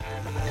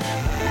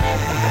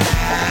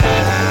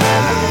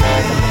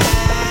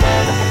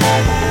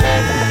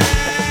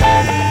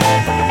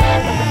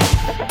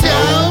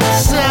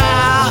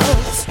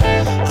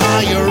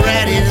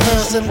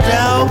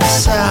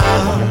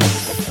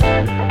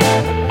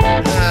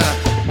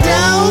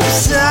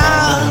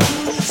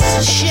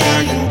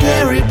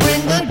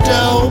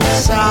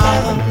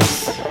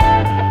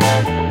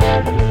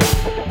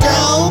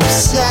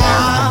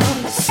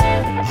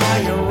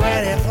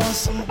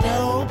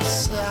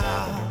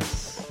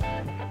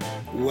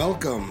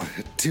Welcome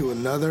to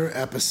another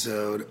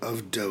episode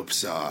of Dope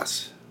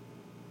Sauce.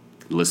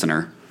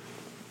 Listener.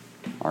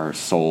 Our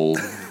sole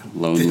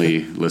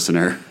lonely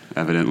listener,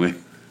 evidently.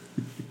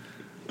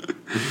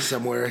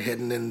 Somewhere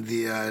hidden in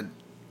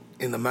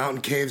the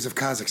mountain caves of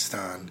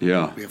Kazakhstan.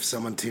 Yeah. We have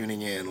someone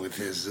tuning in with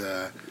his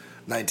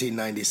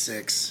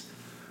 1996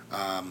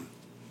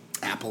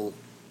 Apple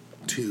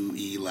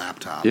IIe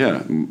laptop.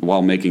 Yeah,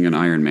 while making an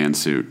Iron Man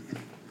suit,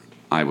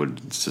 I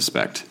would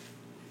suspect.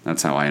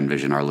 That's how I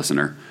envision our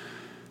listener.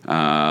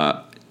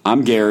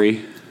 I'm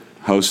Gary,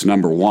 host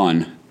number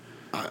one.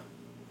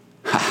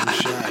 I'm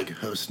Shag,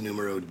 host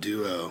numero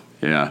duo.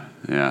 Yeah.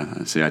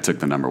 See, I took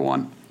the number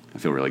one. I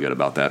feel really good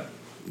about that.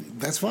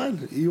 That's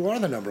fine. You are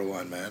the number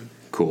one, man.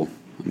 Cool.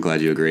 I'm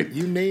glad you agree.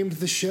 You named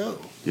the show.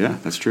 Yeah,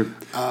 that's true.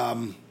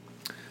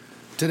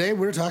 Today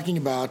we're talking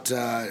about,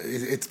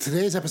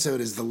 today's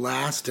episode is the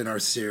last in our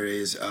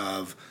series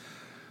of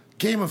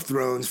Game of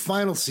Thrones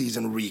final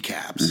season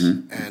recaps.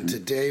 And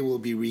today we'll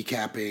be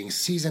recapping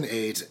season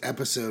 8,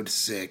 episode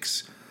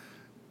 6,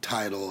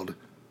 titled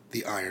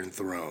The Iron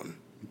Throne.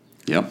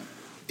 Yep.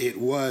 It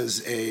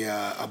was a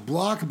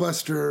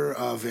blockbuster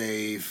of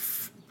a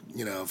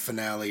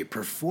finale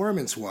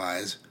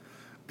performance-wise,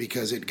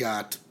 because it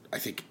got, I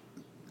think,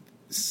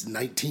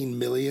 19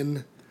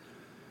 million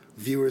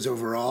viewers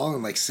overall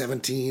and like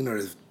 17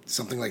 or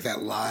something like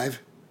that live.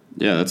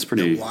 Yeah, that's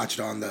pretty.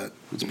 Watched on the.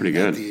 That's pretty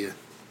good.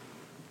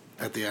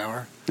 At the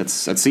hour. That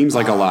seems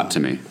like a lot to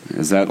me.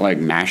 Is that like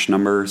MASH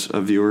numbers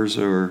of viewers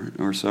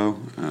or so?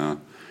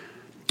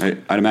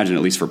 I'd imagine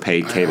at least for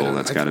paid cable,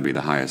 that's got to be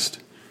the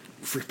highest.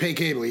 For paid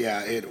cable,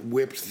 yeah, it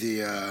whipped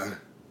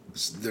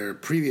their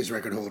previous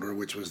record holder,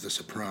 which was The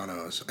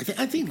Sopranos.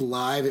 I think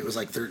live it was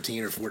like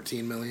 13 or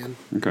 14 million.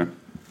 Okay.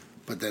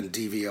 But then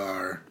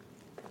DVR,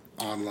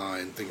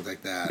 online, things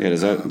like that. Yeah,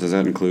 does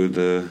that include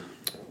the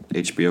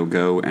HBO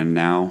Go and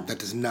Now? That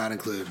does not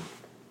include.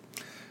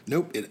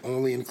 Nope, it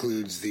only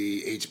includes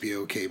the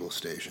HBO cable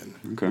station.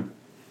 Okay.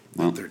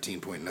 Well,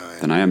 13.9.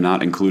 Then I am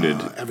not included.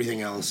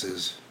 Everything else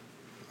is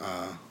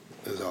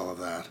all of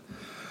that.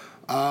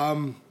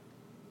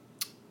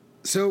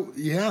 So,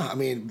 yeah, I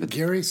mean,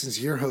 Gary, since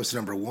you're host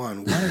number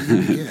one, why don't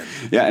you begin?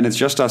 Yeah, and it's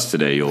just us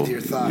today. You'll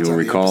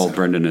recall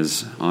Brendan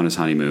is on his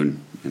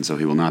honeymoon, and so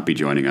he will not be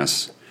joining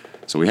us.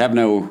 So we have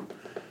no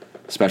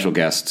special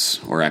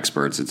guests or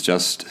experts. It's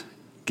just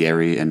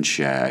Gary and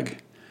Shag.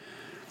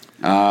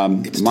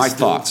 It's my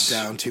thoughts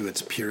down to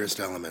its purest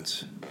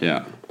elements.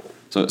 Yeah.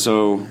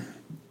 So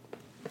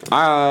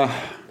I'm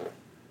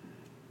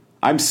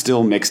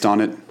still mixed on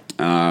it.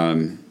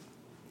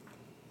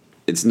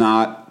 It's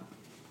not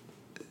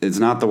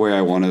the way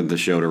I wanted the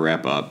show to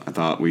wrap up. I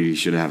thought we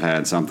should have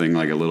had something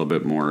like a little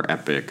bit more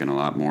epic and a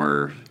lot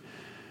more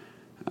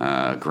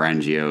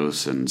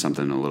grandiose and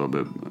something a little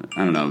bit,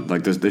 I don't know.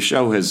 Like the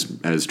show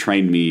has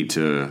trained me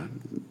to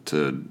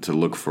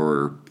look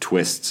for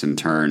twists and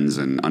turns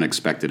and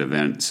unexpected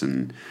events,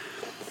 and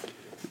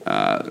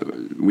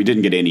we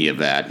didn't get any of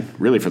that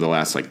really for the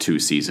last like 2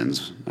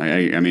 seasons.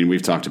 I mean,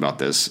 we've talked about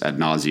this ad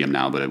nauseum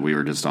now, but we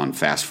were just on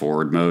fast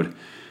forward mode.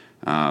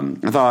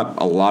 I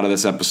thought a lot of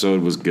this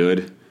episode was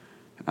good,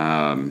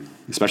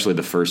 especially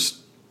the first,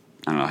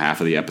 half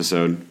of the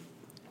episode.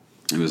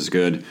 It was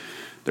good.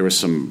 There was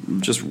some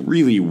just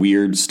really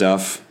weird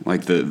stuff,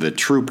 like the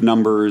troop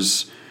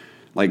numbers.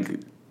 Like,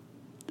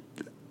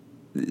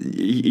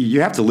 you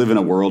have to live in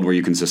a world where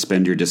you can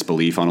suspend your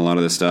disbelief on a lot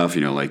of this stuff,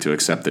 like to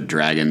accept that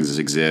dragons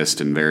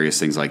exist and various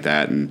things like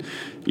that. And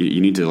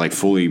you need to like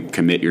fully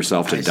commit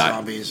yourself to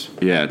zombies.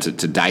 Yeah,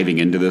 to diving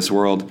into this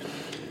world.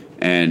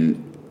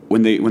 And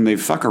when they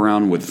fuck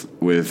around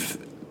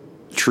with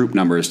troop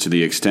numbers to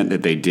the extent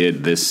that they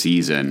did this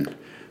season,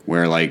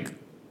 where like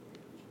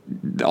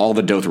all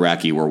the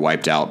Dothraki were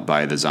wiped out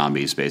by the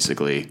zombies,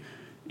 basically.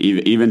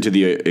 Even to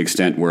the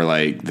extent where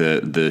like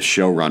the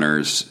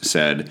showrunners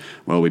said,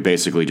 well, we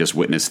basically just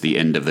witnessed the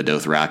end of the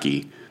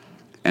Dothraki,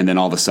 and then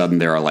all of a sudden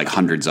there are like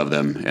hundreds of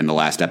them in the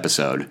last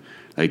episode.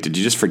 Like, did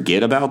you just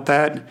forget about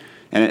that?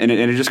 And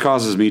it just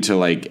causes me to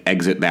like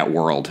exit that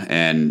world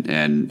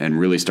and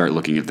really start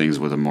looking at things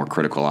with a more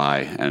critical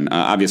eye. And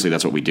obviously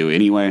that's what we do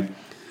anyway.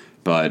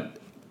 But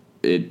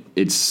it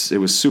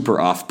was super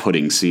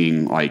off-putting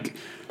seeing like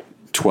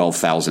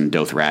 12,000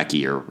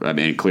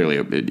 Dothraki, clearly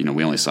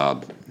we only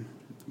saw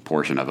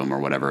portion of them or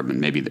whatever. I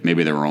mean,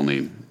 maybe there were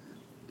only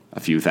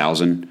a few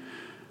thousand,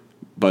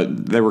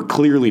 but there were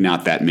clearly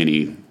not that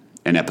many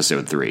in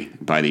episode 3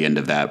 by the end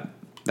of that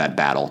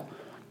battle.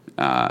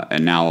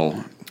 And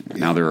now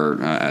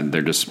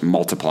they're just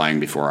multiplying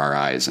before our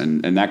eyes,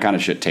 and that kind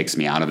of shit takes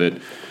me out of it.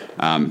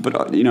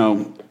 But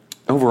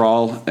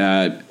overall,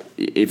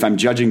 if I'm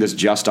judging this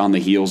just on the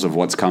heels of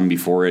what's come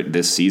before it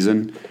this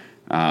season,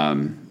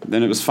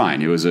 then it was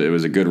fine. It was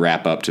a good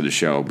wrap up to the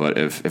show. But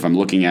if I'm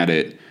looking at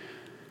it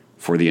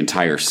for the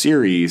entire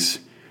series,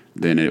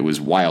 then it was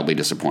wildly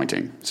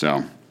disappointing.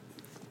 So,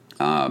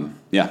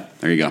 yeah,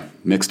 there you go.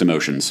 Mixed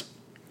emotions.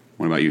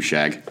 What about you,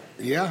 Shag?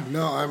 Yeah,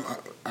 no,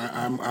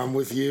 I'm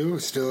with you.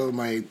 Still,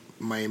 my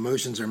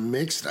emotions are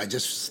mixed. I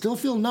just still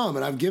feel numb,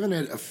 and I've given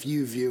it a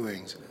few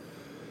viewings.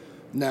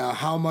 Now,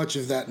 how much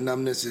of that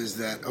numbness is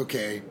that,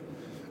 okay,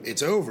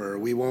 it's over,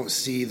 we won't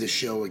see the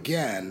show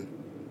again,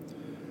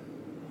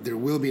 there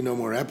will be no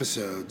more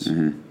episodes,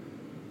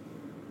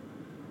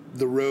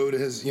 the road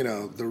has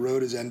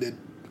ended.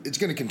 It's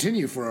going to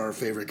continue for our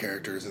favorite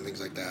characters and things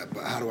like that,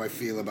 but how do I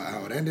feel about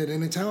how it ended?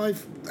 And it's how I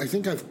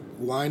think I've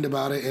whined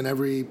about it in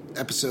every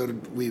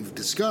episode we've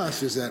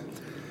discussed, is that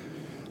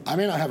I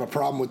may not have a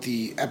problem with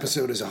the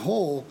episode as a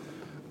whole,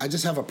 I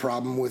just have a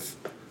problem with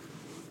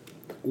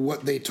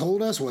what they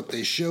told us, what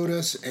they showed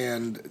us,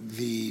 and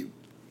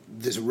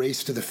this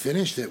race to the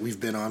finish that we've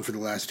been on for the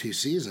last 2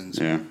 seasons.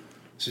 Yeah.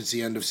 Since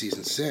the end of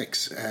season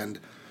 6. And,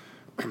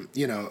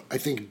 I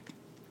think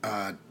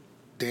Dan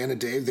and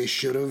Dave, they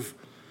should have,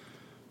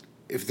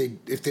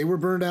 if they were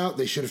burned out,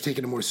 they should have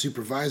taken a more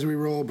supervisory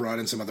role, brought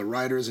in some other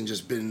writers, and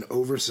just been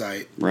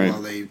oversight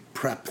while they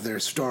prep their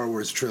Star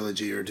Wars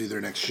trilogy or do their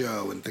next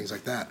show and things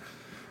like that.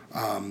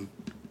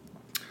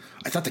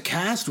 I thought the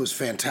cast was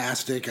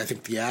fantastic. I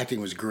think the acting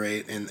was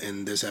great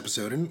in this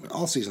episode and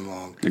all season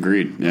long.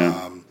 Agreed,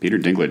 yeah. Peter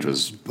Dinklage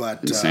was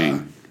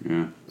insane.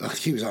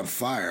 He was on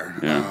fire.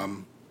 Yeah.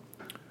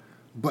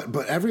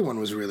 But everyone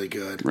was really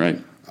good.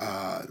 Right.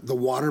 The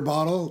water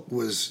bottle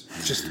was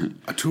just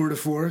a tour de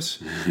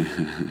force.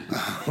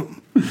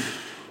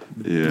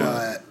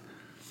 But,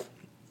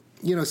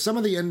 some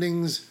of the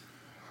endings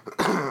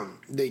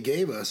they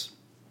gave us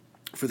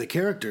for the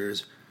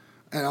characters,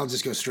 and I'll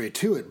just go straight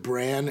to it.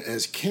 Bran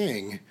as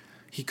king,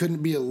 he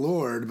couldn't be a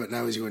lord, but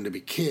now he's going to be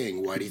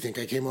king. Why do you think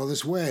I came all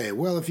this way?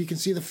 Well, if you can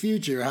see the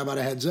future, how about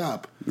a heads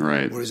up?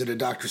 Right. Or is it a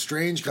Doctor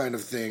Strange kind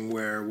of thing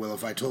where, well,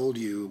 if I told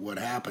you what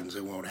happens,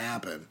 it won't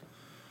happen?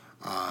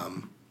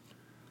 Overall,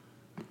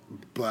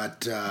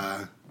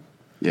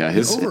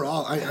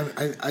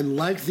 I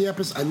like the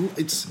episode.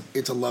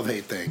 It's a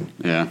love-hate thing.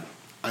 Yeah.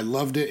 I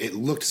loved it. It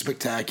looked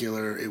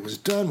spectacular. It was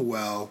done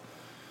well.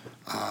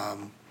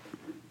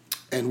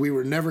 And we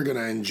were never going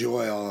to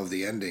enjoy all of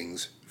the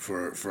endings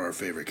for our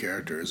favorite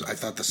characters. I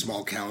thought the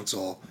small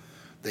council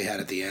they had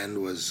at the end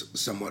was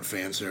somewhat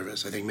fan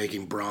service. I think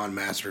making Bronn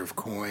Master of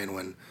Coin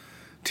when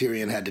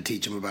Tyrion had to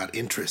teach him about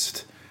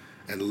interest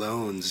and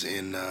loans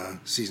in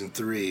season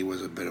 3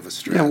 was a bit of a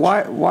stretch. Yeah,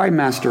 why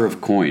Master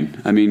of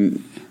Coin? I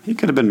mean, he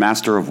could have been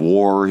Master of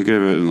War. He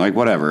could have been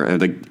whatever,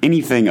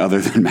 anything other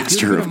than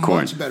Master of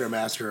Coin. Much better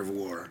Master of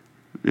War.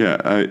 Yeah,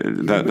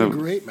 that a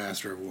great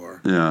Master of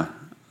War. Yeah.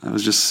 That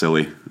was just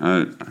silly.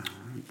 I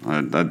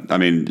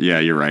mean, yeah,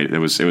 you're right. It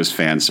was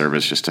fan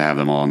service just to have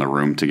them all in the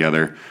room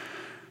together,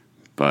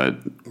 but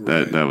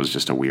that was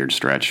just a weird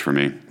stretch for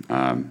me.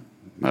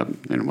 But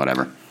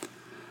whatever.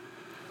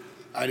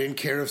 I didn't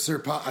care if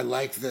I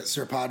liked that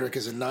Sir Podrick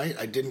is a knight.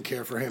 I didn't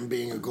care for him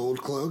being a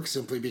gold cloak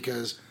simply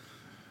because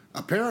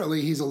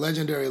apparently he's a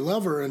legendary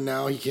lover, and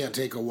now he can't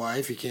take a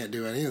wife. He can't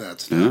do any of that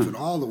stuff, and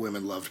all the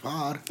women loved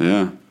Pod.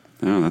 Yeah,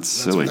 that's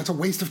silly. That's a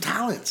waste of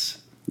talents.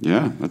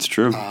 Yeah, that's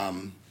true.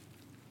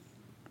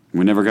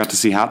 We never got to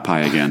see Hot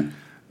Pie again.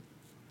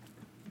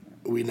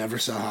 We never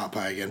saw Hot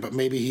Pie again, but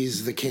maybe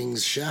he's the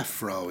king's chef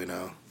for all we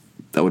know.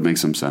 That would make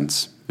some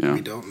sense. Yeah.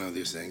 We don't know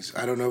these things.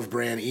 I don't know if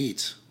Bran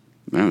eats.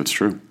 No, that's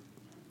true.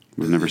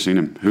 We've never seen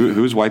him.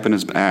 Who's wiping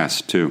his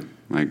ass too?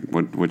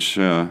 Which?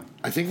 I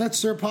think that's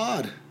Sir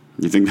Pod.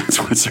 You think that's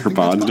what Sir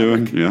Pod's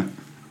doing? Yeah.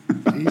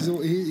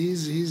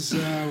 He's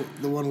the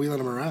one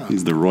wheeling him around.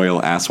 He's the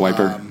royal ass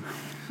wiper.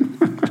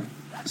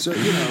 So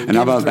and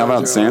how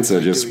about Sansa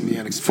just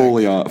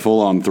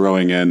full on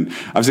throwing in?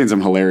 I've seen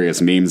some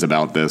hilarious memes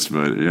about this,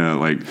 but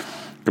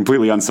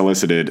completely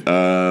unsolicited.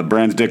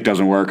 Bran's dick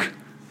doesn't work.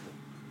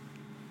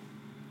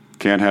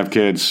 Can't have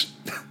kids.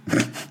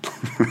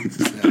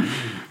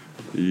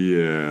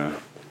 Yeah.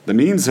 The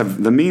memes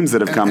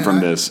that have come from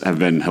this have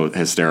been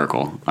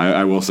hysterical.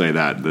 I will say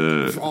that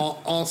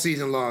all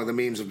season long the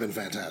memes have been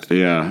fantastic.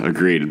 Yeah,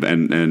 agreed.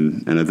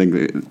 And I think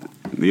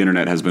the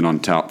internet has been on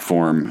top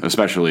form,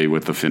 especially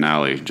with the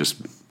finale,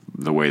 just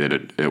the way that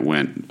it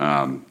went.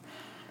 But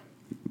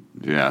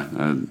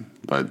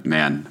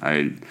man,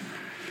 I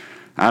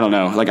don't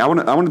know. I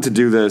wanted to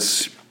do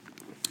this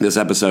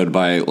episode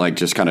by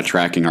just kind of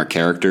tracking our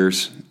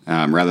characters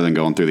rather than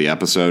going through the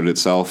episode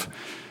itself.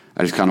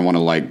 I just kind of want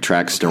to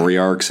track story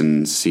arcs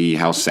and see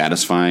how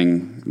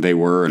satisfying they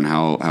were and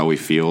how we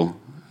feel.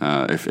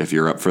 If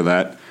you're up for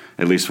that,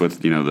 at least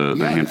with the handful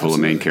absolutely. of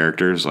main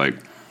characters,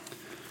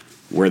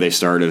 where they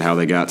started, how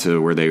they got to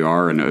where they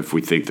are, and if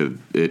we think that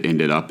it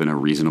ended up in a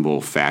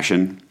reasonable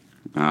fashion.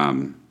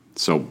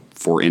 So,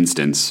 for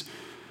instance,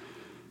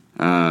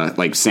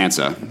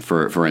 Sansa,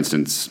 for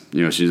instance,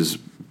 she's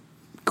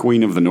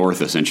Queen of the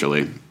North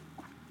essentially.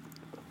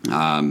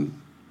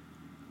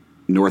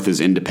 North is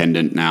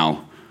independent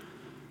now.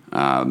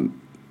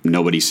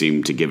 Nobody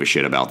seemed to give a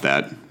shit about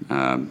that.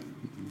 I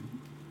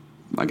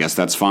guess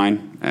that's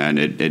fine, and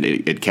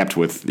it kept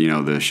with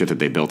the shit that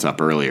they built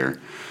up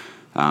earlier.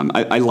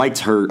 I liked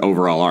her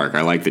overall arc.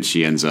 I like that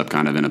she ends up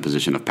kind of in a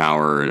position of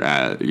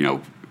power.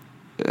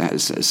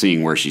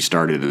 Seeing where she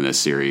started in this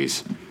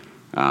series,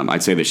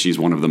 I'd say that she's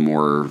one of the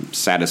more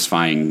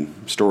satisfying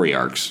story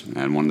arcs,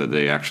 and one that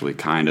they actually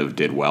kind of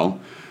did well.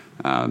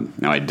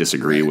 Now, I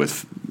disagree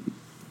with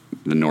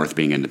the North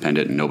being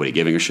independent and nobody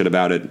giving a shit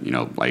about it. You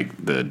know,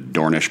 like the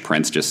Dornish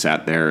prince just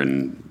sat there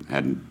and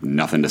had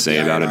nothing to say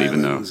about it,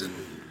 even though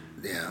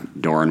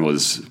Doran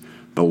was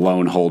the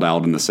lone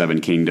holdout in the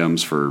Seven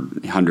Kingdoms for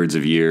hundreds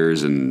of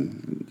years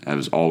and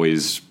has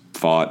always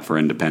fought for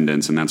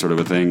independence and that sort of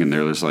a thing. And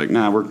they're just like,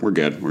 nah, we're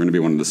good. We're going to be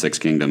one of the Six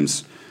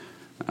Kingdoms.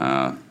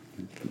 No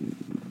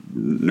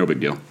big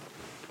deal.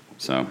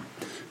 So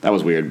that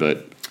was weird,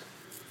 but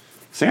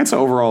Sansa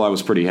overall I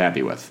was pretty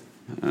happy with.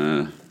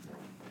 I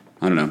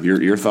don't know.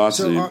 Your thoughts?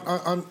 So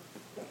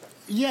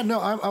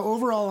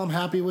overall I'm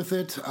happy with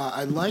it.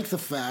 I like the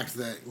fact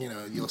that, you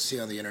know, you'll see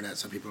on the internet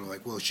some people are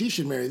like, well, she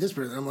should marry this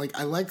person. I'm like,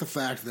 I like the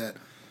fact that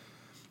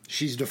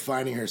she's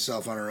defining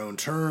herself on her own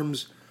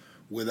terms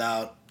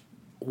without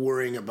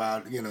worrying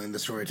about, you know, in the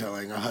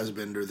storytelling, a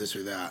husband or this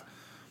or that.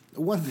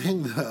 One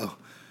thing, though,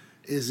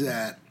 is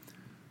that,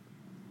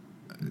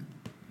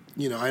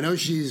 you know, I know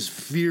she's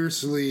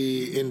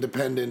fiercely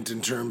independent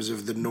in terms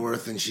of the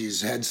North and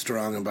she's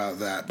headstrong about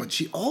that, but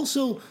she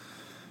also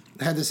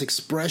had this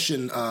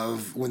expression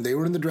of when they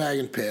were in the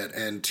dragon pit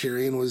and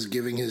Tyrion was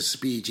giving his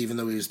speech, even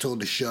though he was told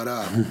to shut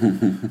up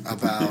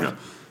about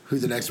who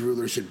the next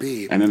ruler should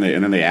be. And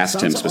then they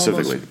asked him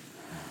specifically.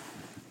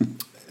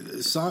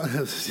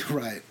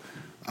 Right.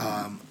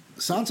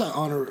 Sansa,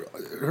 on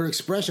her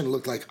expression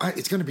looked like,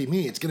 it's going to be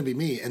me, it's going to be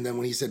me. And then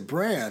when he said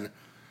Bran,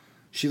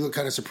 she looked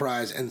kind of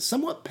surprised and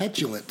somewhat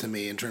petulant to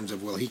me in terms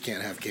of, well, he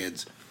can't have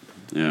kids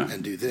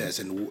and do this.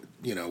 And,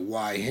 you know,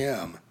 why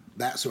him?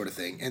 That sort of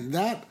thing. And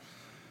that,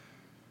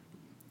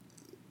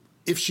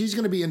 if she's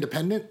going to be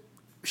independent,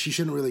 she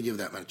shouldn't really give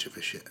that much of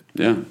a shit.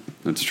 Yeah,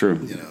 that's true.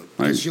 You know,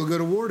 because she'll go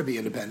to war to be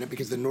independent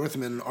because the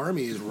Northman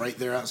army is right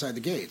there outside the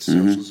gates. So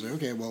she'll say,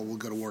 okay, well, we'll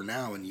go to war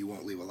now and you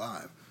won't leave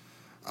alive.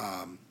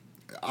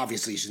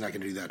 Obviously, she's not going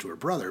to do that to her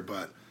brother,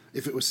 but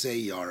if it was, say,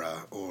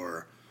 Yara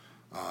or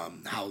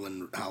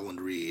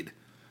Howland Reed,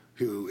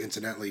 who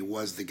incidentally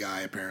was the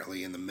guy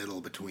apparently in the middle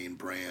between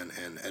Bran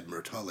and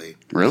Edmure Tully.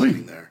 Really?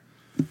 There.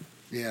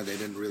 Yeah, they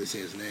didn't really say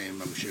his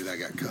name. I'm sure that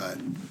got cut.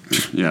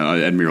 Yeah,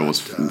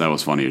 Edmure that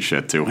was funny as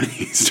shit too when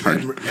he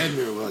started.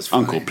 Edmure was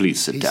funny. Uncle,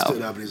 please sit down. He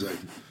stood up and he's like,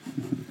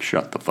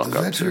 shut the fuck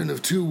up. Veteran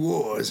of 2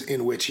 wars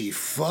in which he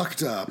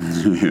fucked up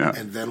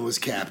and then was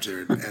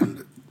captured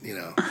and, you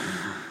know.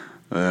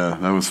 Yeah,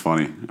 that was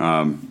funny.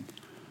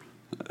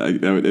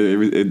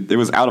 It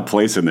was out of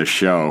place in this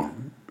show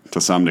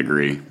to some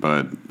degree,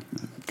 but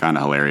kind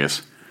of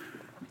hilarious.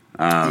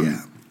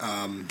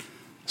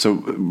 So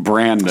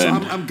Bran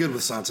then. So I'm good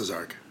with Sansa's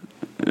arc.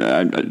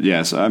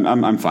 Yes,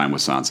 I'm fine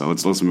with Sansa.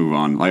 Let's move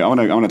on. Like I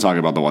want to talk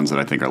about the ones that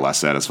I think are less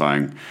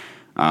satisfying.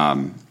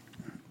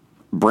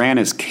 Bran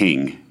as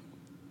king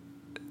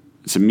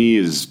to me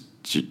is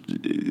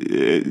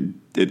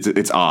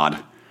it's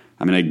odd.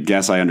 I mean, I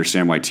guess I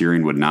understand why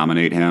Tyrion would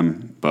nominate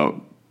him, but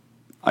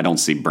I don't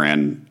see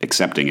Bran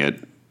accepting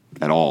it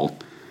at all.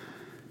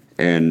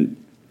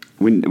 And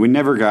we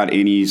never got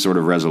any sort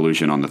of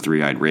resolution on the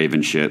Three-Eyed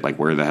Raven shit. Like,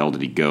 where the hell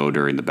did he go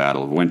during the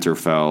Battle of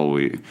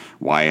Winterfell?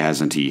 Why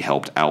hasn't he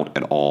helped out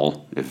at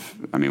all?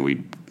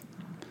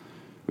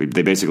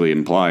 They basically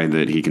imply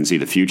that he can see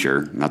the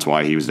future, and that's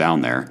why he was down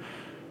there.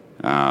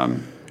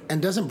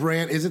 And doesn't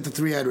Bran, isn't the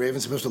Three-Eyed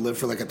Raven supposed to live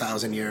for like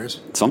 1,000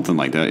 years? Something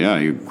like that, yeah.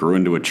 He grew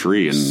into a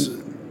tree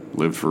and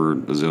lived for a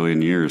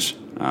zillion years.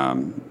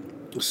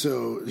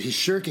 So he's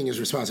shirking his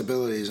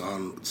responsibilities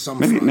on some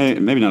front.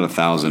 Maybe not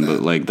 1,000,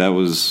 but like that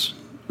was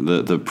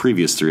the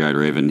previous Three-Eyed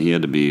Raven. He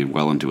had to be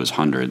well into his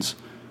hundreds,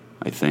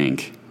 I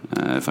think,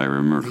 if I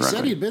remember correctly. He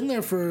said he'd been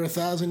there for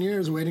 1,000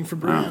 years waiting for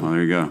Bran. Oh, well,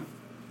 there you go.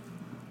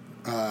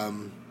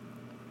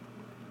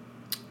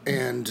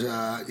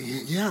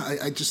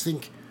 I just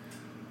think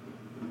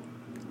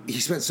he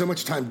spent so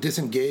much time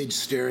disengaged,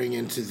 staring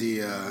into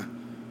the,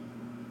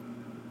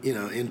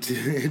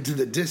 into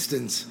the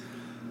distance,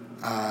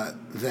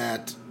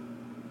 that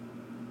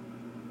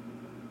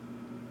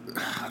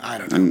I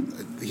don't know.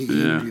 He'd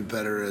be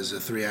better as a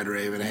Three-Eyed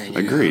Raven hanging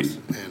out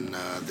in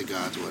the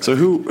gods. Whatever. So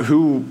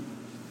who,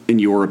 in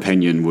your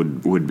opinion,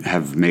 would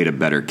have made a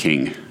better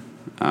king?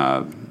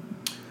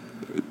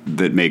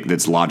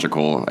 That's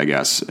logical, I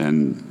guess,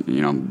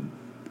 and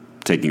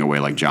taking away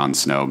like Jon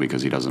Snow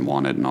because he doesn't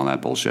want it and all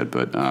that bullshit.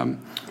 But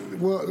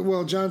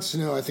well, Jon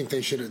Snow, I think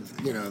they should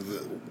have.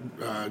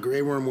 The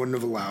Grey Worm wouldn't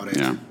have allowed it.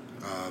 Yeah.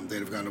 They'd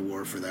have gone to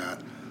war for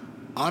that.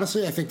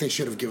 Honestly, I think they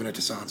should have given it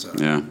to Sansa.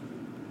 Yeah.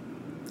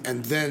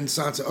 And then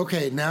Sansa,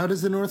 okay, now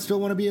does the North still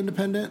want to be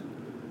independent?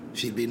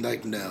 She'd be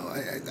like, no.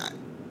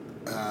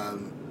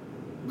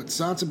 But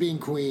Sansa being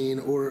queen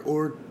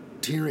or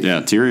Tyrion.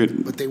 Yeah,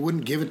 Tyrion. But they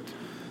wouldn't give it.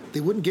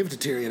 They wouldn't give it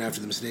to Tyrion after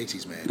the mistakes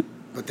he's made.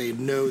 But they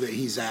know that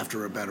he's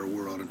after a better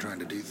world and trying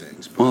to do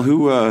things. But, well,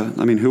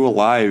 who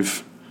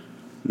alive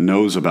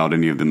knows about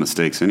any of the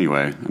mistakes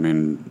anyway? I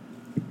mean,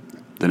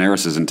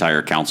 Daenerys'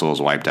 entire council is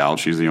wiped out.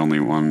 She's the only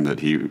one that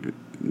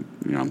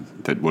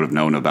that would have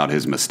known about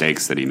his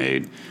mistakes that he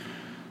made.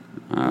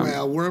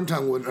 Well,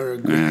 Wormtongue would, or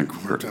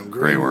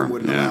Grey Worm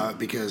wouldn't allow it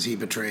because he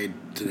betrayed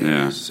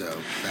Daenerys, so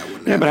that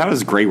wouldn't happen. But how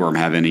does Grey Worm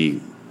have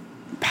any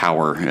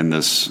power in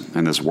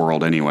this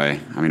world anyway.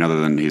 I mean,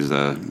 other than he's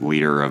the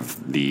leader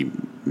of the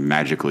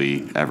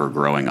magically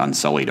ever-growing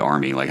Unsullied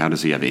army, like, how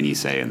does he have any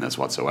say in this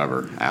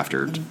whatsoever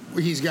after...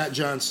 He's got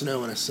Jon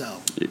Snow in a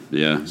cell.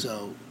 Yeah.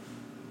 So,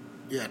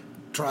 yeah,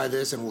 try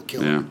this and we'll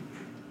kill him.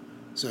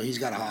 So he's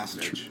got a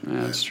hostage.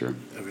 Yeah, that's true.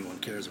 Everyone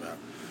cares about.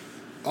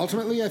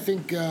 Ultimately, I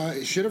think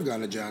it should have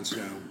gone to Jon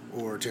Snow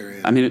or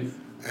Tyrion. I mean,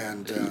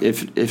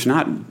 if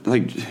not,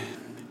 like,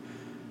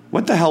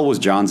 what the hell was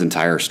Jon's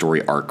entire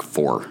story arc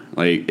for?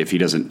 Like, if he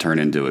doesn't turn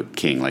into a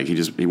king, like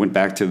he went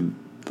back to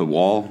the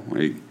Wall.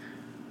 Like,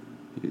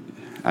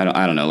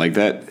 I don't know, like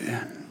that.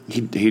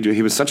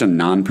 He was such a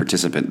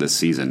non-participant this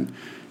season.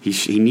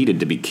 He needed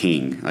to be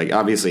king. Like,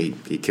 obviously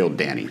he killed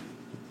Dany,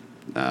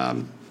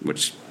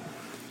 which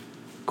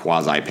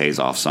quasi pays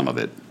off some of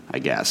it, I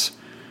guess.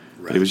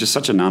 Right. But he was just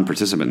such a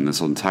non-participant in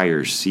this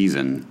entire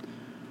season.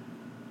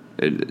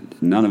 The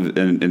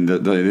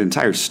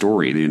entire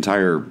story, the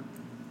entire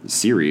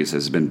series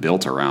has been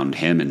built around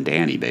him and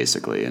Dany,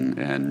 basically,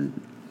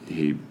 and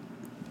he,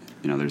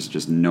 there's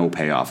just no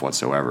payoff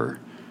whatsoever.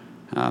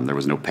 There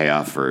was no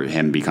payoff for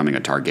him becoming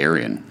a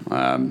Targaryen,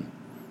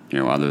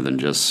 other than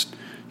just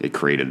it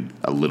created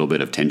a little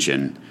bit of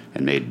tension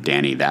and made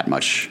Dany that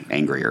much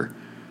angrier.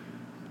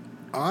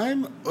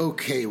 I'm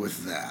okay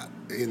with that.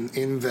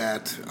 In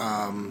that,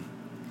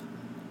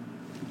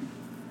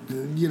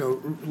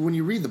 when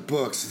you read the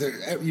books,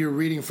 you're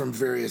reading from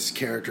various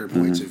character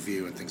points of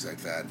view and things like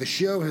that. The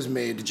show has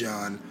made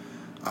Jon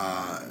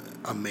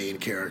a main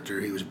character.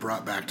 He was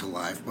brought back to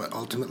life, but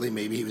ultimately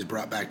maybe he was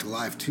brought back to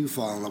life to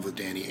fall in love with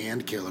Dany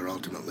and kill her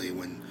ultimately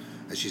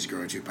as she's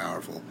growing too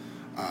powerful.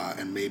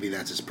 And maybe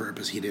that's his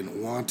purpose. He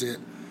didn't want it.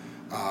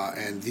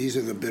 And these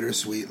are the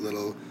bittersweet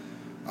little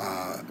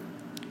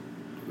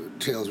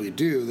tales we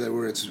do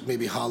where it's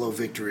maybe hollow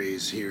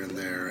victories here and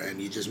there,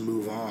 and you just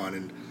move on.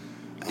 And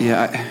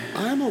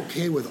I'm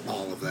okay with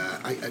all of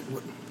that.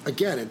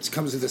 Again, it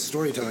comes to the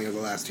storytelling of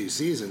the last two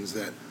seasons,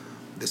 that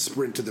the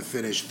sprint to the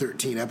finish,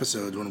 13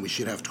 episodes when we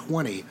should have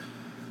 20,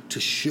 to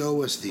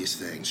show us these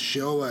things,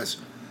 show us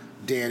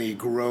Dany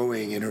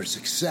growing in her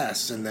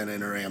success and then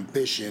in her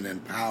ambition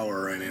and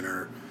power and in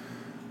her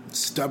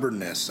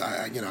stubbornness.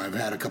 I've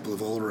had a couple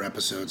of older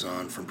episodes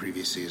on from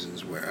previous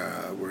seasons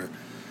where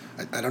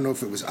I don't know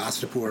if it was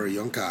Astapor or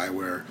Yunkai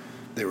where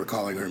they were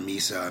calling her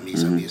Misa.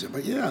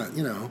 But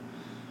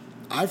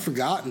I've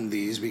forgotten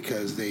these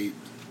because they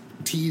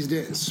teased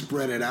it and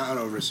spread it out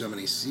over so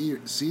many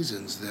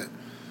seasons that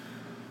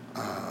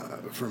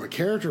from a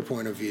character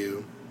point of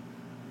view,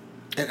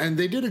 and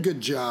they did a good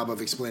job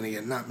of explaining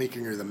it, not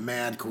making her the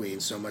Mad Queen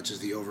so much as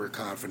the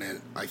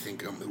overconfident, I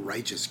think,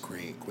 righteous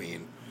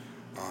queen.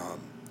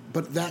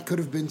 But that could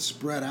have been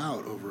spread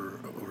out over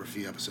a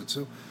few episodes.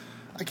 So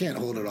I can't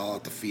hold it all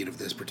at the feet of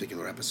this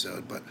particular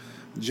episode. But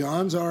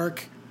Jon's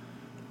arc,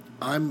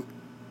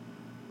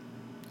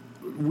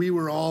 we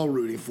were all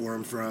rooting for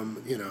him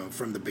from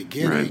the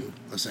beginning,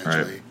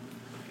 essentially.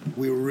 Right.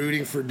 We were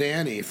rooting for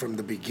Dany from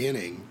the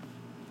beginning.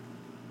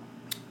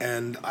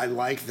 And I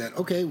like that,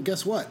 okay,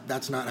 guess what?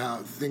 That's not how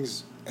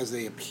things as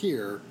they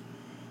appear.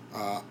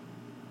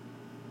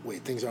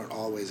 Things aren't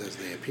always as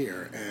they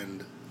appear.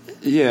 And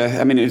yeah,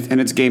 I mean, and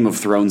it's Game of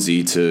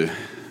Thronesy to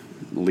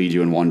lead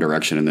you in one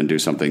direction and then do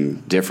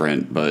something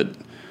different. But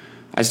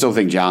I still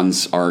think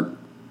Jon's arc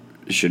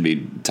should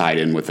be tied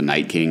in with the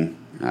Night King.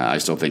 I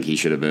still think he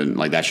should have been,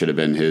 that should have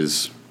been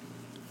his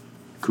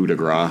coup de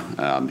grace.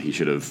 He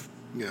should have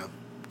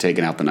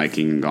taken out the Night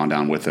King and gone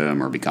down with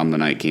him, or become the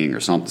Night King,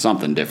 or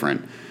something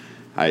different.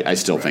 I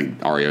still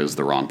think Arya is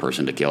the wrong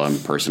person to kill him,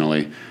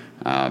 personally.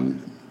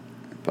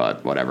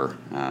 But whatever,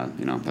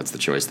 that's the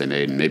choice they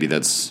made, and maybe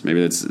it's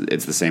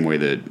the same way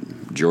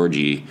that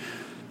Georgie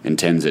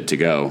intends it to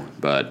go.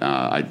 But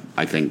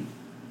I think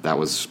that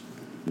was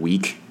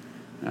weak.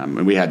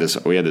 And we had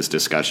this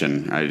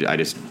discussion. I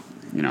just.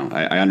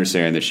 I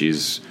understand that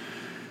she's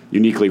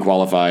uniquely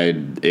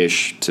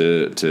qualified-ish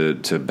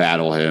to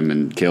battle him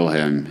and kill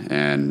him,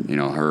 and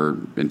her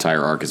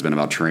entire arc has been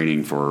about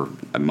training for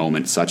a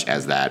moment such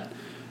as that.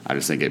 I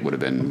just think it would have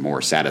been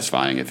more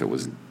satisfying if it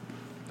was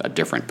a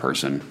different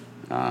person,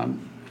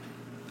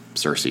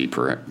 Cersei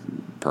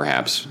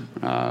perhaps,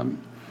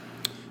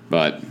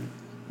 but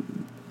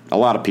a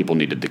lot of people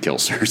needed to kill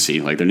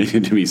Cersei. Like, there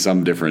needed to be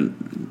some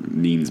different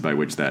means by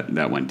which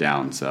that went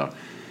down. So.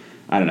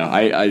 I don't know.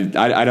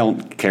 I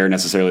don't care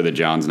necessarily that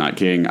Jon's not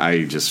king.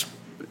 I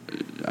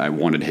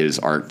wanted his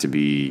arc to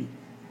be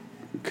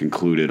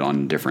concluded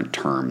on different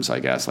terms, I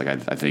guess. Like, I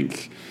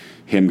think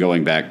him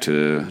going back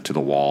to the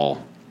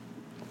Wall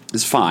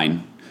is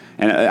fine.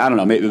 And I don't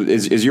know.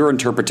 Is your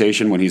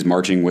interpretation when he's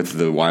marching with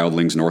the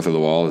wildlings north of the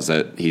Wall is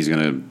that he's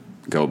going to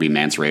go be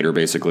Mance Rayder,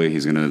 basically?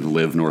 He's going to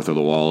live north of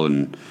the Wall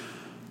and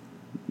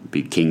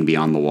be king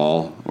beyond the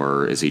Wall?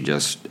 Or is he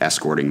just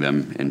escorting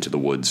them into the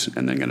woods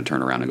and then going to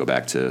turn around and go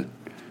back to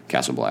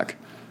Castle Black?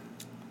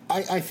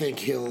 I think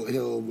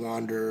he'll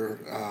wander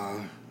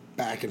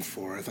back and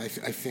forth. I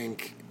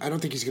don't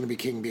think he's going to be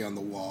king beyond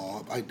the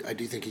Wall. I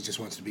do think he just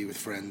wants to be with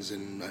friends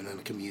and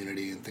a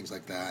community and things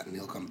like that, and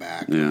he'll come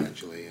back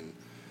eventually and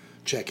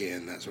check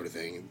in, that sort of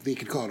thing. He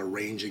could call it a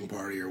ranging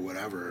party or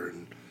whatever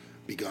and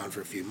be gone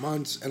for a few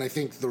months. And I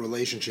think the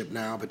relationship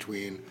now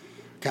between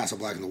Castle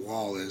Black and the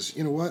Wall is,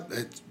 you know what?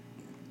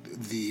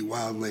 The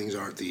wildlings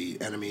aren't the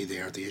enemy. They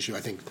aren't the issue. I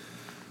think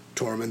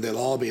Tormund, they'll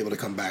all be able to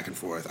come back and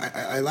forth.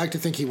 I like to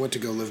think he went to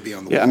go live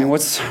beyond the wall. Yeah, I mean,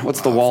 what's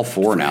the wall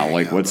for now?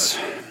 Like, what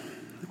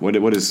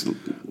is...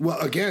 Well,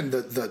 again,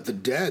 the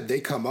dead,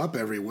 they come up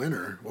every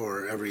winter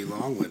or every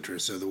long winter,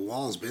 so the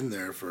wall's been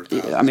there for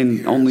thousands of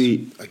years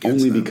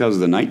only because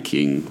the Night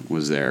King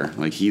was there.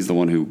 Like, he's the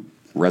one who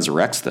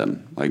resurrects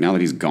them. Like, now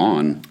that he's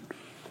gone,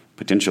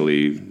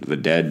 potentially the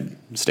dead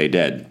stay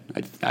dead,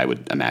 I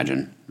would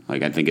imagine.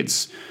 Like, I think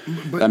it's...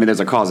 But, I mean, there's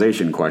a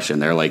causation question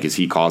there. Like, is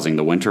he causing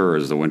the winter, or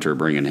is the winter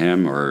bringing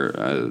him? Or,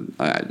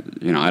 I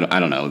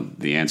don't know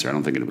the answer. I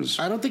don't think it was...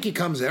 I don't think he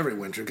comes every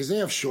winter, because they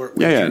have short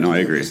winters. Yeah, no, I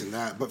agree. And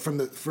that. But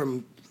from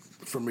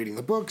reading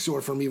the books,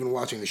 or from even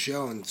watching the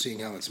show and seeing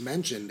how it's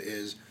mentioned,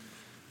 is,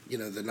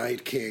 the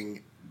Night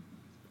King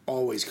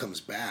always comes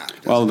back.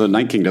 Well, the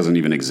Night King doesn't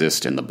even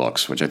exist in the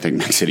books, which I think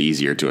makes it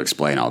easier to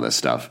explain all this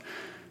stuff.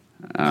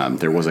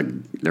 There was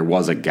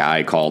a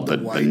guy called the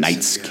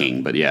Night's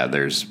King, but yeah,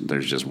 there's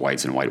just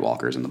whites and White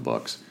Walkers in the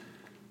books.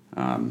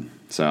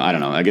 So I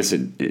don't know. I guess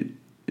it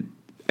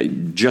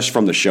just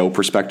from the show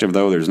perspective,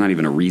 though, there's not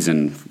even a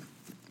reason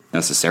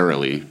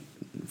necessarily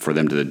for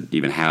them to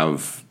even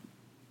have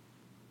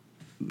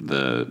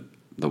the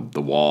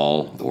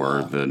wall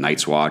or the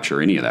Night's Watch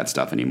or any of that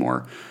stuff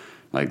anymore.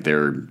 Like,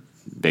 they're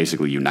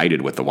basically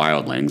united with the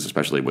wildlings,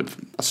 especially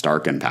with a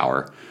Stark in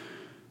power.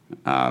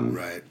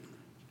 Right.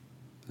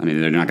 I mean,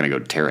 they're not going to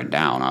go tear it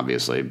down,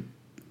 obviously.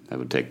 That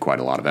would take quite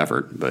a lot of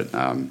effort. But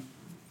I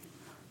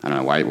don't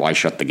know. Why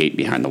shut the gate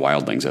behind the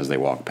wildlings as they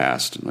walk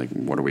past? Like,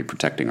 what are we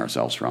protecting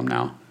ourselves from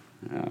now?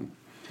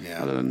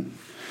 Other than...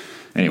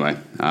 Anyway.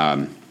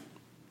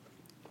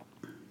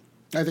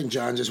 I think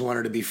Jon just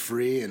wanted to be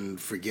free and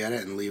forget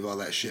it and leave all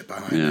that shit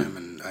behind him.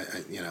 And,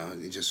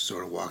 he just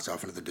sort of walks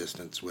off into the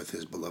distance with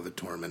his beloved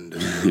Tormund.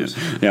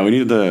 And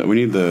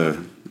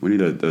we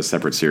need a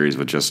separate series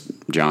with just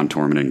Jon,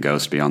 Tormund, and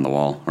Ghost Beyond the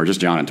Wall. Or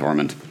just Jon and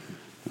Tormund.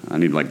 I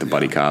need, like, the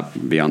buddy cop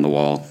Beyond the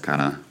Wall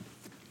kind of...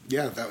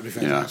 Yeah, that would be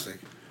fantastic.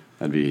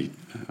 That'd be...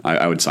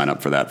 I would sign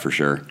up for that for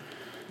sure.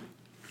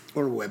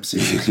 Or a web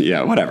series.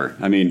 Yeah, whatever.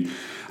 I mean,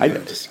 I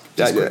think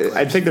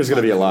there's going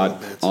to be a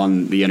lot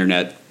on the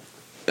internet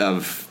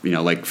of,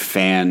 like,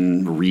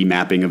 fan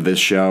remapping of this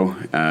show.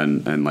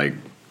 And like...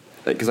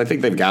 Because I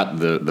think they've got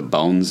the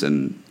bones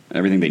and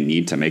everything they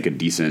need to make a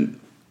decent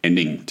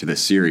ending to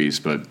this series,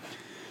 but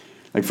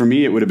like, for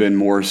me, it would have been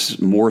more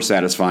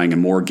satisfying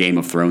and more Game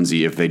of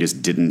Thronesy if they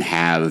just didn't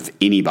have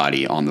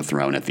anybody on the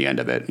throne at the end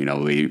of it.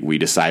 We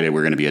decided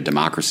we're going to be a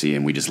democracy,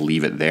 and we just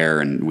leave it there,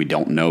 and we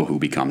don't know who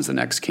becomes the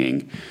next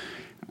king.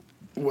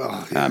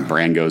 Well,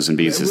 Bran goes and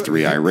beats his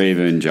three-eyed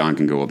raven. Jon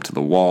can go up to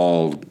the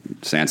wall.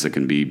 Sansa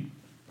can be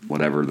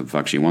whatever the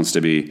fuck she wants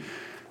to be.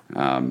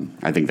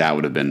 I think that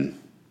would have been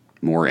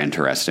more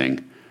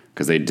interesting,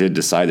 because they did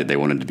decide that they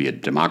wanted to be a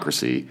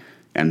democracy,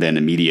 and then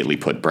immediately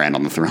put Bran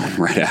on the throne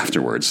right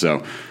afterwards.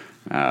 So,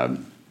 well,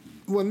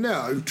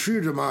 no,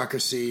 true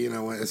democracy,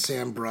 when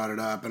Sam brought it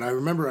up, and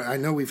I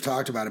know we've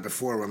talked about it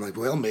before, where I'm like,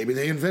 well, maybe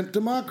they invent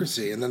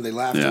democracy, and then they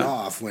laughed it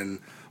off when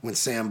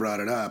Sam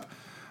brought it up,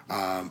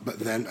 but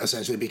then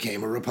essentially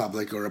became a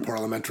republic or a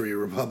parliamentary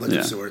republic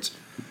of sorts.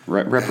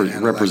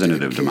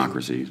 Representative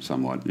democracy,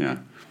 somewhat, yeah.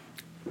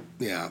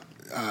 Yeah,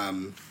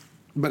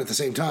 but at the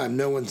same time,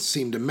 no one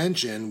seemed to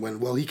mention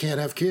he can't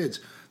have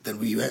kids. Then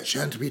we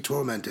shan't be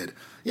tormented.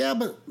 Yeah,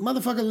 but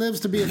motherfucker lives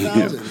to be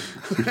 1,000.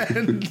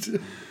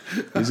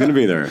 He's going to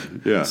be there.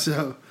 Yeah.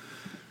 So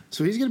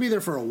he's going to be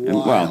there for a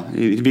while.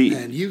 He'll be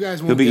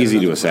easy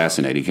to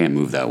assassinate. He can't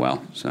move that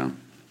well. So.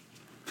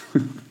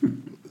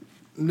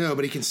 No,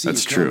 but he can see.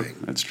 That's true.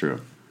 Coming. That's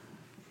true.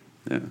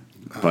 Yeah,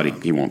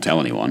 but he won't tell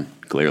anyone.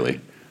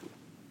 Clearly.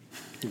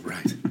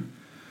 Right.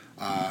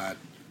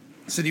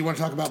 So do you want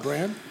to talk about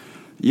Bran?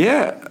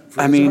 Yeah,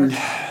 I mean,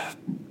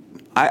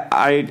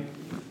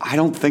 I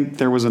don't think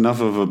there was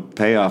enough of a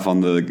payoff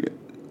on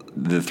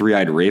the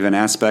three-eyed raven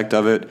aspect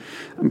of it.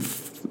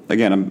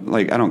 I'm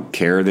like, I don't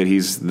care that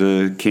he's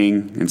the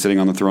king and sitting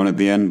on the throne at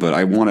the end, but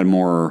I wanted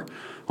more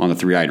on the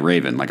three-eyed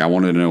raven. Like, I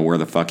wanted to know where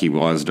the fuck he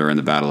was during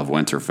the Battle of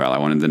Winterfell. I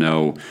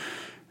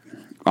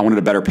wanted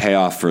a better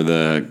payoff for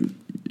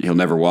he'll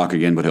never walk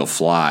again, but he'll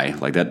fly.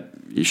 Like that,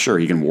 sure,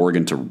 he can warg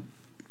into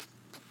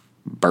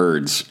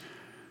birds,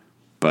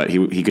 but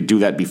he could do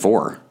that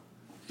before.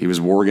 He was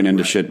warging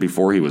into shit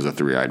before he was a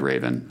three-eyed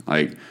raven.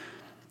 Like,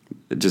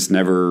 it just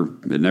never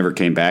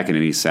came back in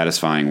any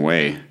satisfying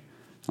way.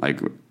 Like,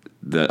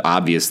 the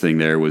obvious thing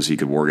there was he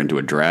could warg into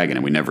a dragon,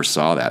 and we never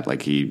saw that.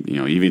 Like, he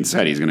even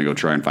said he's going to go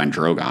try and find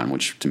Drogon,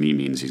 which to me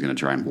means he's going to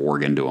try and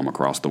warg into him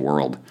across the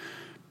world.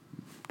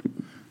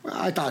 Well,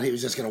 I thought he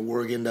was just going to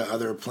warg into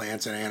other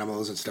plants and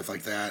animals and stuff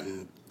like that,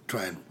 and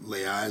try and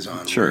lay eyes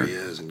on where he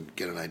is and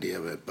get an idea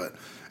of it.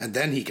 And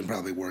then he can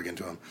probably warg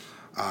into him.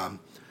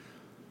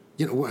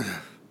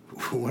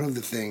 One of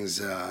the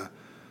things I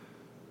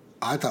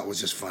thought was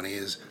just funny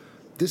is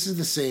this is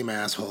the same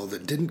asshole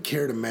that didn't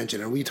care to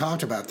mention, and we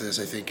talked about this,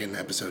 I think, in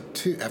episode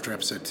 2, after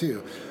episode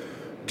 2,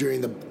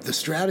 during the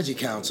strategy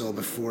council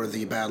before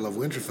the Battle of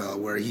Winterfell,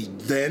 where he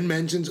then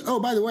mentions, oh,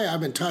 by the way,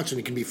 I'm in touch and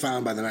it can be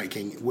found by the Night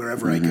King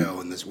wherever I go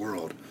in this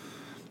world.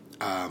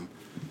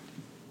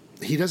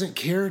 He doesn't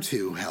care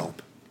to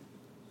help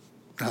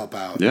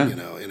out,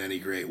 in any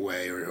great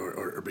way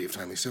or be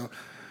timely. So,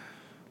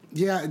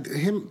 yeah,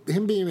 him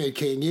being made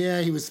king,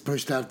 he was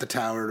pushed out the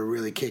tower to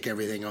really kick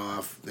everything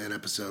off in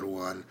episode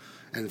 1.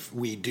 And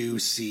we do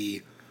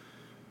see,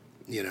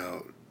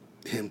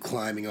 him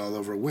climbing all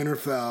over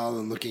Winterfell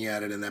and looking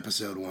at it in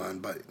episode 1.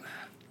 But,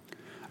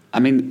 I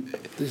mean,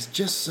 there's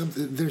just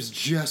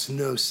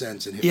no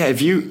sense in him. Yeah,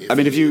 if you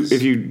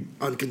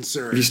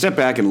unconcerned. If you step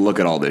back and look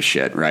at all this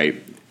shit,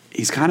 right?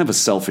 He's kind of a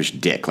selfish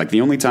dick. Like, the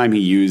only time he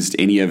used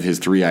any of his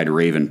three-eyed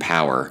raven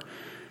power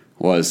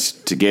was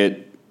to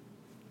get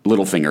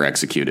Littlefinger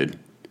executed,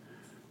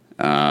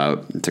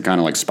 to kind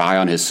of like spy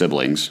on his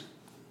siblings,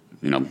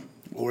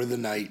 or the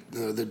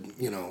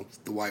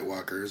the White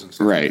Walkers and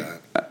stuff like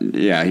that.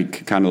 Yeah, he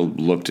kind of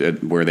looked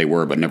at where they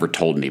were, but never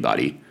told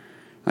anybody.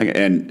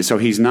 And so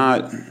he's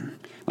not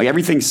like,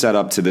 everything set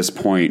up to this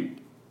point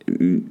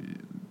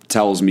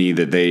tells me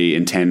that they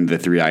intend the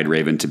three-eyed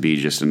raven to be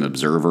just an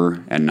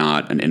observer and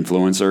not an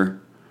influencer.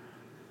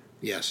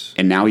 Yes.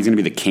 And now he's going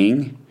to be the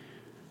king.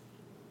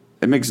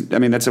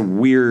 That's a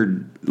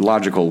weird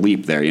logical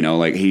leap there,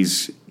 like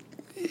he's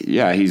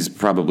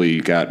probably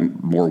got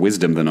more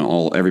wisdom than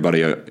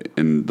everybody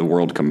in the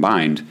world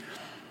combined,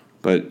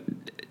 but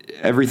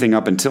everything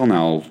up until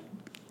now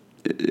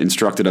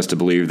instructed us to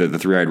believe that the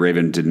three-eyed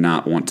raven did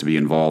not want to be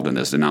involved in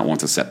this, did not want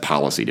to set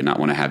policy, did not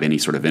want to have any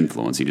sort of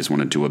influence. He just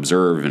wanted to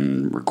observe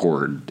and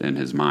record in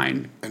his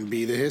mind. And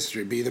be the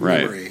history, be the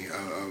memory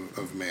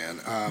of man.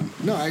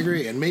 No, I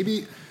agree. And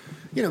maybe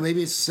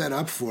it's set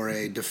up for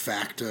a de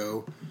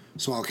facto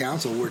small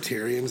council where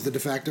Tyrion's the de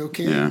facto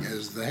king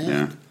as the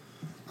hand.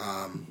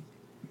 Yeah.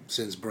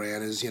 Since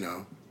Bran is,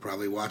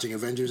 probably watching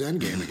Avengers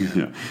Endgame again.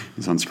 Yeah,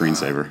 he's on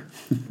screensaver.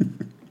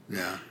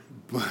 Yeah,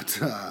 but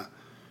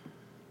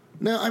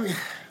no, I mean,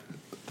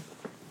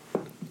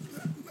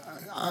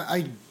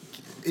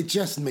 it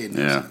just made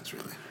no sense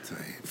really to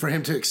me for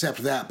him to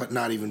accept that, but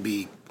not even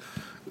be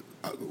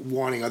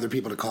wanting other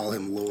people to call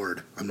him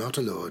Lord. I'm not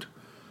a lord.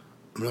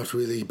 I'm not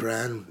really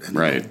Bran.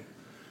 Right.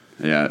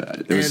 Yeah,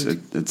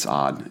 it's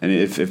odd. And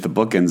if the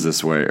book ends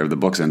this way, or the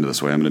books end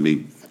this way, I'm going to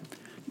be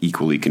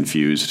equally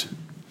confused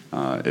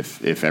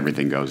if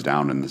everything goes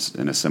down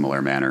in a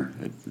similar manner.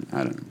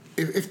 I don't know.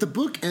 If the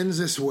book ends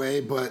this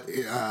way, but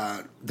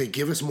they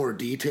give us more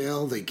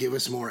detail, they give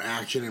us more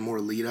action and more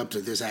lead up to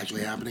this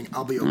actually happening,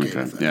 I'll be okay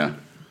with that.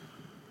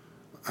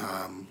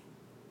 Yeah.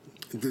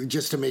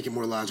 Just to make it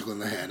more logical in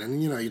the head.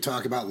 And, you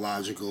talk about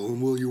logical,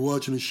 well, you're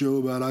watching a show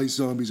about ice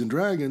zombies and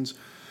dragons,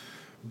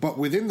 but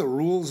within the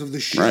rules of the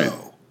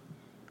show,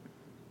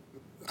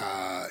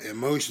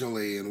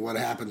 emotionally and what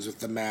happens with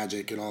the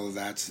magic and all of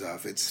that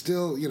stuff, it's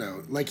still,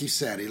 like you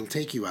said, it'll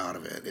take you out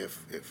of it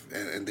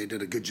and they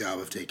did a good job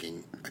of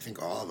taking, I think,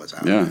 all of us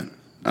out of it.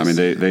 I mean,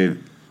 they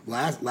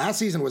last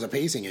season was a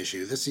pacing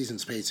issue. This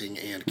season's pacing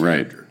and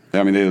character. Right.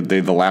 I mean,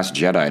 they the Last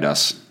Jedi'd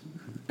us,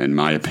 in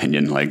my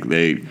opinion. Like,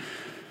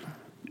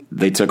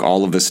 they took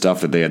all of the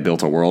stuff that they had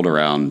built a world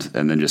around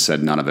and then just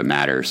said none of it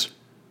matters.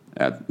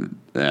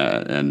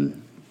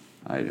 And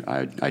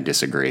I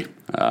disagree.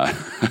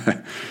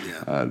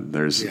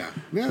 There's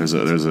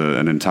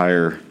an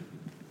entire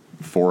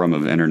forum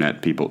of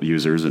internet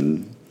users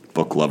and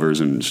book lovers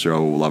and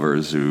show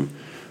lovers who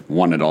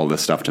wanted all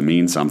this stuff to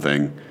mean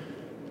something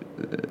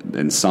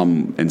in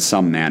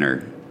some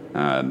manner.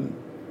 And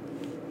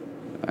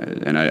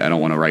I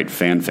don't want to write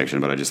fan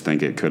fiction, but I just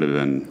think it could have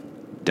been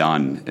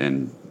done.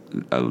 And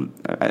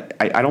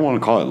I don't want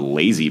to call it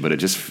lazy, but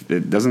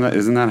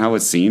isn't that how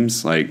it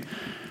seems? Like,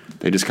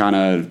 they just kind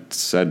of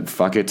said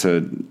fuck it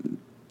to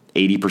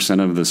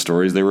 80% of the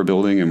stories they were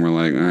building, and we're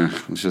like,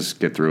 let's just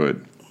get through it.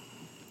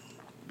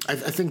 I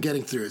think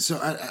getting through it. So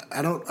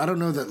I don't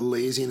know that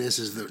laziness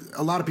is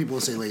a lot of people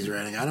will say lazy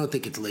writing. I don't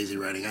think it's lazy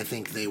writing. I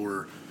think they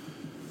were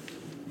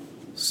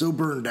so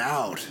burned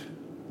out.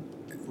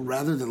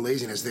 Rather than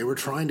laziness, they were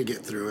trying to get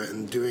through it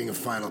and doing a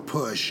final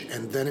push,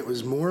 and then it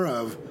was more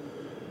of,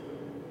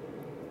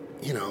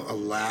 a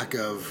lack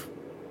of.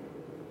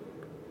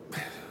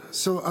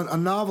 So a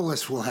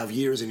novelist will have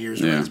years and years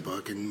to write his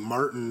book, and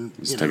Martin...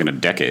 It's taken a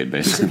decade,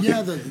 basically. He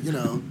said,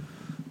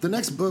 the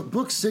next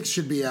book 6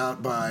 should be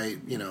out by,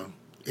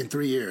 in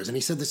 3 years. And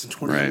he said this in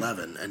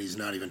 2011, and he's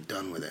not even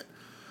done with it.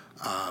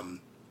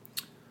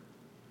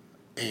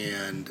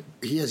 And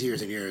he has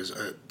years and years.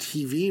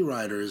 TV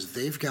writers,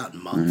 they've got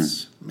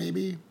months,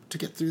 maybe, to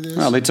get through this.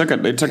 Well, they took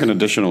an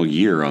additional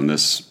year on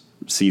this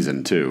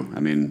season, too.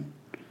 I mean...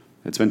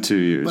 It's been 2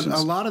 years. But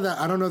a lot of that,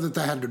 I don't know that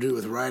had to do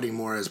with writing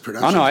more as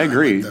production. Oh no, I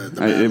agree.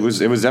 It was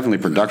definitely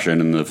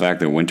production, and the fact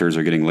that winters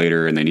are getting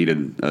later and they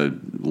needed a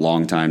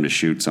long time to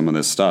shoot some of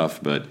this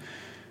stuff. But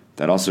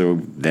that also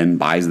then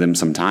buys them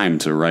some time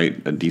to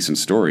write a decent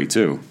story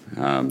too.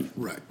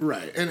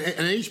 Right. And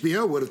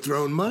HBO would have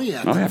thrown money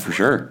at them. Oh yeah, for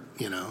sure.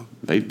 You know,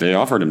 they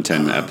offered him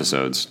 10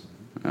 episodes.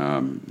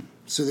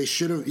 So they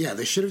should have. Yeah,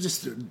 they should have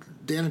just.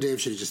 Dan and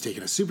Dave should have just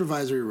taken a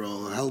supervisory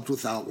role, helped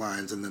with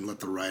outlines, and then let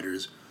the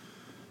writers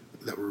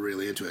that were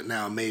really into it.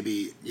 Now,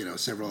 maybe,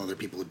 several other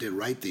people who did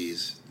write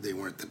these, they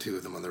weren't the two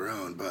of them on their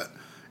own,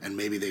 and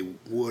maybe they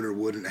would or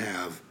wouldn't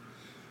have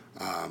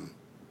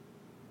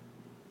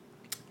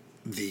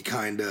the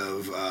kind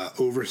of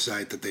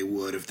oversight that they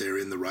would if they're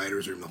in the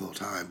writer's room the whole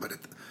time. But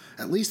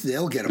at least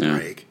they'll get a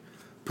break,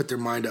 put their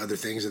mind to other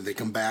things, and they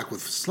come back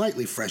with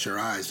slightly fresher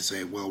eyes to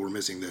say, well, we're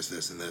missing this,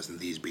 this, and this, and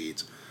these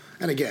beats.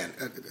 And again,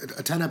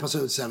 a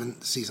 10-episode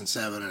season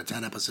 7 and a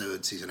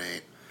 10-episode season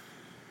 8,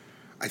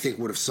 I think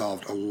would have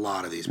solved a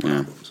lot of these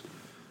problems.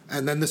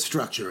 And then the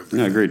structure of the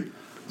thing. Agreed.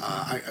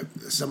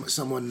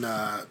 Someone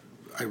I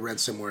read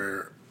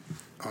somewhere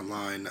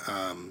online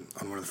on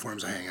one of the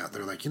forums I hang out,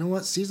 they're like, you know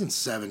what? Season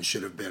 7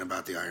 should have been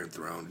about the Iron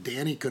Throne.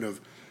 Danny could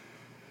have...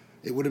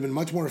 It would have been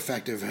much more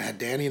effective had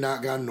Danny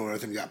not gone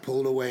north and got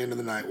pulled away into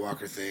the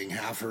Nightwalker thing.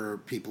 Half her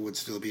people would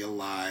still be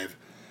alive.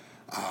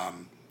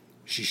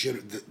 She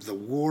should the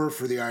war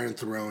for the Iron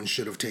Throne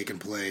should have taken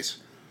place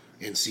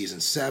in season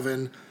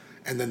 7,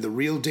 and then the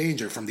real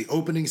danger from the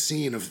opening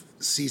scene of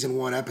season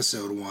 1,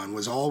 episode 1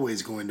 was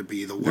always going to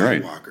be the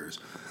White Walkers.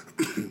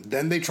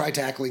 Then they try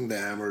tackling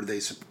them, or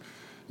they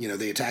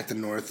attack the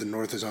North. The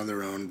North is on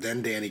their own.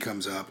 Then Danny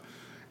comes up,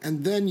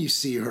 and then you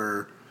see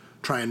her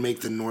try and make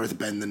the North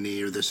bend the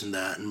knee, or this and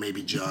that, and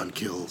maybe John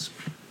kills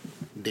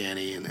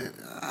Danny, and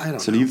I don't know.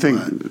 So do you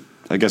think?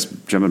 I guess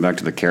jumping back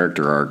to the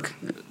character arc.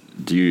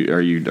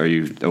 Are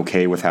you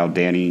okay with how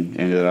Danny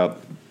ended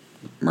up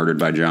murdered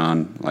by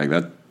John? Like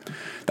that?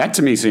 That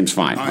to me seems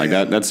fine.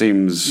 That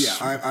seems. Yeah,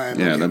 I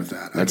am okay with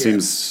that. That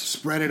seems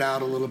spread it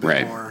out a little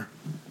bit more.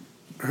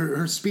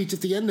 Her speech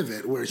at the end of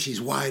it, where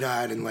she's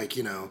wide-eyed and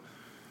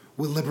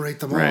we'll liberate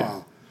them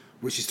all,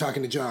 where she's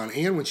talking to John,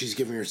 and when she's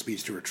giving her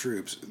speech to her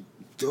troops,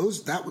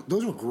 those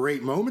were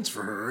great moments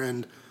for her,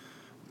 and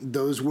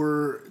those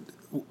were,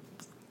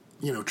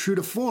 true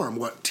to form.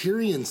 What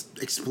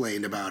Tyrion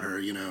explained about her,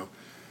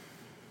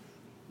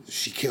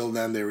 she killed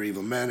them, they were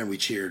evil men, and we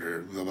cheered her,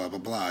 blah, blah, blah,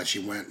 blah.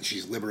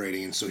 She's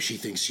liberating, and so she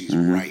thinks she's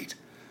right.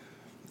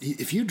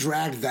 If you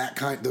dragged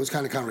those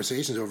kind of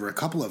conversations over a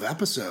couple of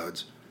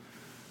episodes,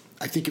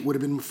 I think it would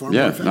have been far more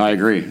effective. No, I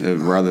agree.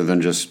 Rather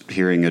than just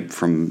hearing it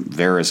from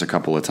Varys a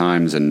couple of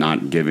times and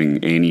not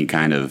giving any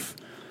kind of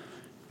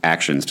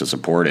actions to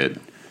support it,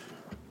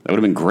 that would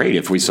have been great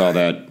if we saw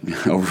that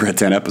over a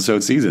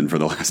 10-episode season for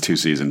the last 2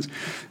 seasons.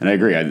 And I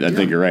agree. I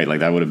think you're right.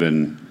 That would have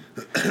been...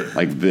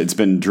 it's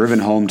been driven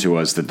home to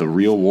us that the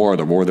real war,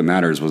 the war that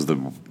matters, was the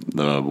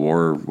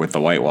war with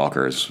the White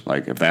Walkers.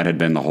 If that had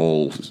been the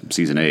whole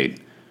season 8,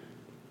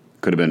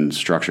 could have been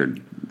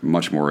structured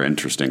much more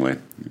interestingly.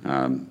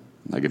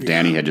 If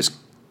Danny had just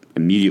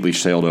immediately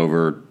sailed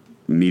over,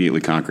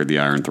 immediately conquered the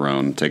Iron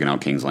Throne, taken out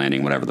King's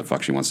Landing, whatever the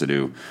fuck she wants to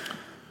do.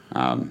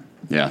 It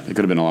could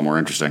have been a lot more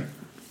interesting.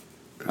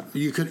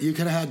 You could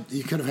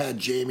have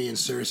had Jaime and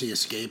Cersei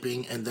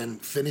escaping and then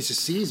finish the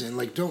season.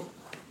 Don't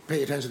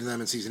pay attention to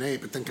them in season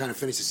 8, but then kind of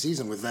finish the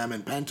season with them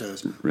and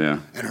Pentos. Yeah.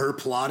 And her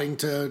plotting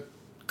to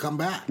come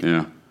back.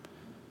 Yeah.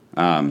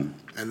 And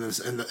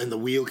the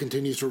wheel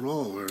continues to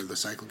roll, or the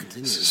cycle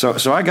continues.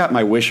 So I got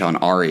my wish on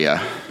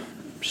Arya.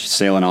 She's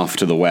sailing off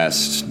to the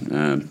west,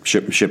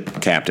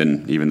 ship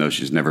captain, even though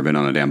she's never been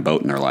on a damn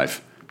boat in her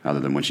life, other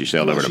than when she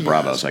sailed over to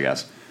Bravos, I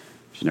guess.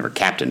 She's never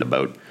captained a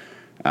boat.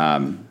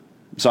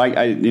 So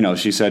I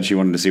she said she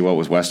wanted to see what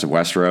was west of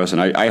Westeros,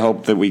 and I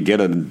hope that we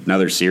get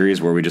another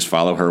series where we just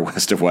follow her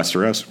west of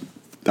Westeros.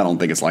 I don't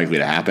think it's likely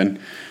to happen,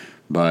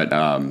 but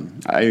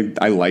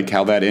I like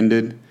how that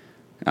ended.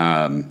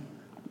 I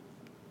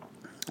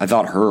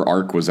thought her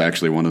arc was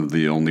actually one of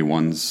the only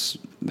ones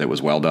that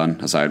was well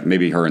done. Aside,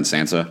 maybe her and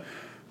Sansa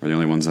were the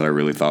only ones that I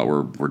really thought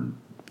were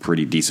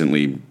pretty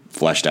decently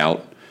fleshed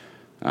out.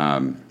 I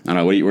don't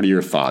know. What are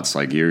your thoughts?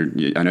 I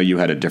know you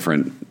had a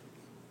different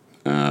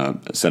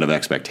set of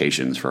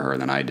expectations for her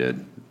than I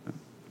did.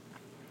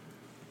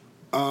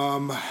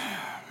 I'm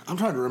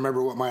trying to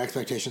remember what my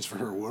expectations for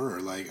her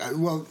were.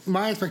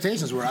 My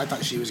expectations were I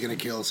thought she was going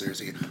to kill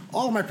Cersei.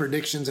 All of my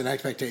predictions and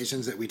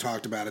expectations that we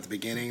talked about at the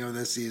beginning of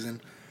this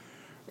season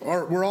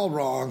were all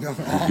wrong,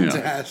 all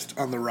dashed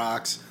on the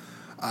rocks.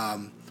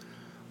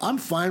 I'm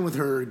fine with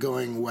her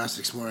going west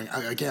exploring.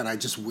 I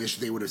just wish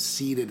they would have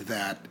seeded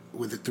that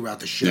with it throughout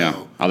the show.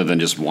 Yeah, other than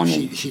just one.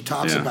 She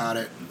talks about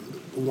it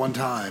one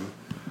time.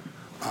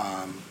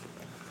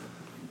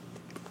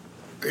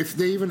 If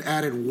they even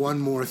added one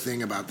more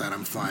thing about that,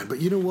 I'm fine.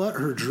 But you know what?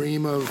 Her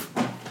dream of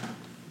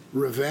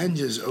revenge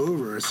is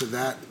over, so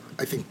that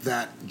I think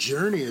that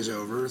journey is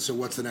over. So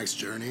what's the next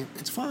journey?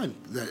 It's fine.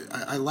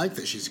 I like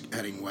that she's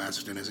heading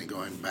west and isn't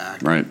going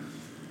back. Right.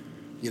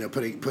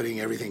 Putting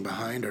everything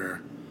behind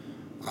her.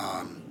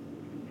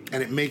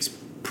 And it makes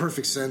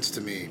perfect sense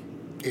to me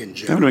in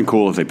general. That would have been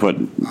cool if they put...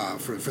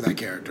 for that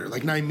character.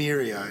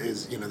 Nymeria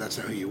is, that's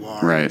not who you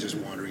are. Right. You're just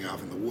wandering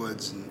off in the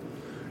woods.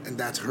 and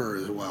that's her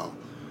as well.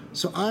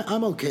 So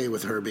I'm okay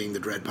with her being the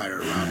Dread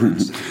Pirate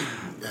Roberts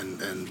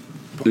and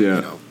you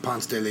know,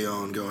 Ponce de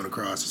Leon going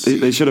across the sea.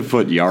 They should have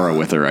put Yara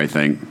with her, I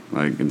think,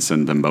 like, and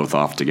send them both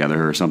off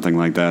together or something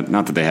like that.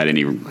 Not that they had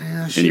any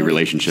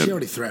relationship. She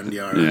already threatened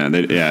Yara. Yeah,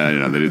 they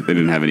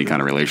didn't have any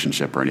kind of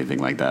relationship or anything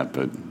like that.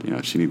 But you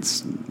know, she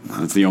needs.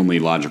 That's the only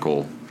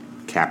logical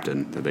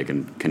captain that they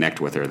can connect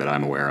with her that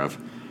I'm aware of.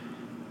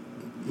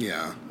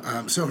 Yeah.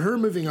 So her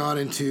moving on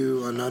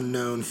into an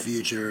unknown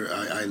future,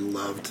 I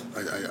loved.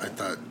 I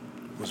thought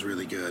was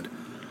really good.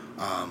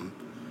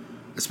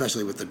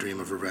 Especially with the dream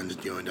of revenge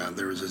going down.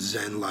 There was a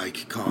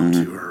zen-like calm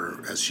to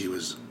her as she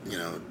was, you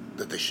know,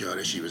 that they showed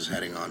as she was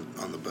heading on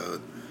the boat,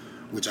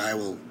 which I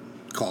will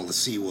call the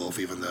Sea Wolf,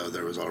 even though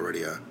there was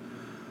already a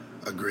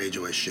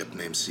Greyjoy ship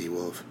named Sea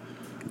Wolf.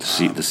 The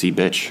Sea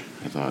Bitch,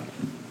 I thought.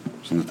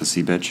 Wasn't it the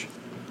Sea Bitch?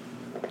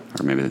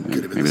 Or maybe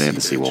they had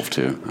the Sea Wolf,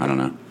 too. I don't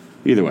know.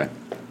 Either way.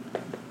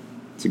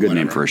 It's a good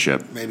name for a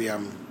ship. Maybe I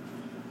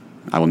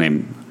will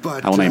name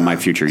my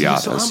future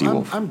yacht as Sea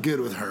Wolf. I'm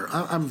good with her.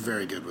 I'm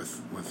very good with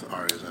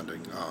Arya's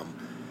ending.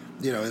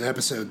 You know, in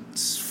episode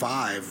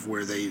 5,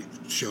 where they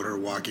showed her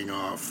walking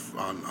off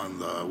on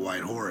the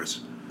white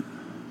horse,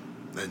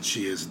 and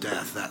she is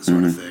death, that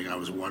sort of thing. I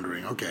was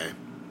wondering, okay,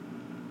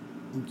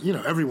 you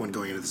know, everyone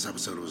going into this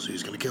episode was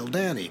who's going to kill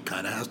Dany.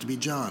 Kind of has to be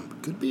Jon.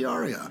 Could be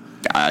Arya.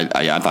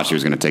 I thought she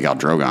was going to take out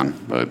Drogon,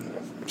 but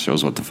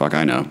shows what the fuck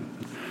I know.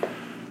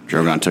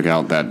 Drogon took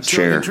out that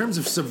chair. In terms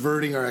of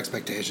subverting our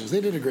expectations,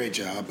 they did a great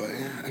job, but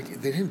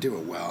they didn't do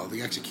it well.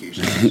 The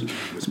execution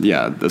was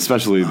yeah,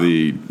 especially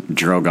the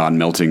Drogon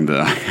melting the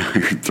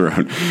Iron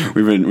Throne.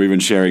 We've been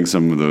sharing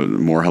some of the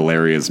more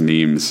hilarious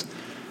memes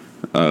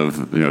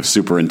of, you know,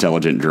 super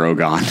intelligent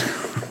Drogon,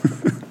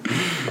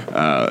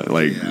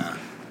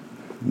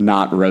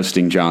 not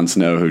roasting Jon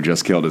Snow, who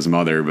just killed his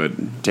mother, but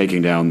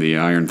taking down the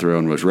Iron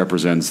Throne, which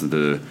represents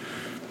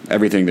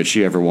everything that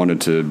she ever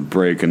wanted to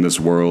break in this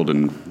world,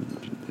 and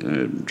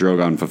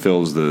Drogon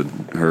fulfills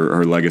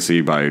her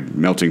legacy by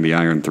melting the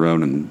Iron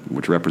Throne, and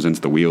which represents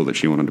the wheel that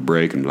she wanted to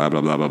break, and blah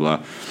blah blah blah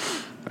blah.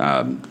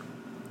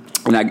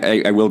 And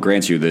I will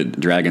grant you that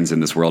dragons in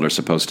this world are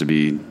supposed to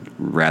be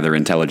rather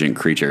intelligent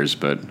creatures,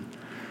 but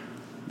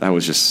that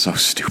was just so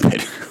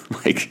stupid.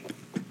 Like,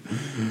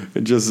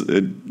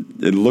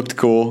 it looked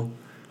cool,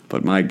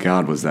 but my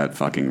God, was that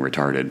fucking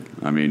retarded.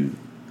 I mean,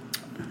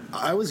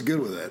 I was good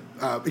with it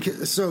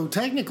because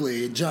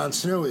technically Jon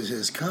Snow is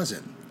his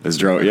cousin. I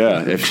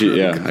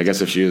guess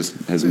if she is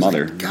his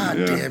mother. Like, God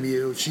damn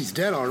you, she's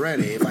dead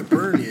already. If I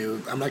burn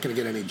you, I'm not going to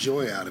get any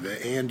joy out of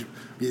it, and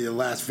you're the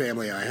last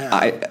family I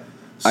have.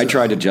 I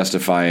tried to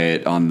justify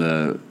it on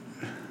the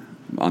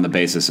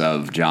basis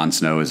of Jon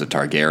Snow is a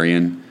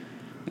Targaryen,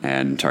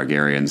 and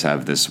Targaryens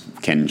have this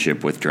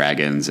kinship with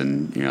dragons,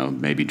 and, you know,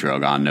 maybe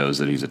Drogon knows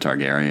that he's a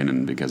Targaryen,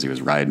 and because he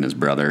was riding his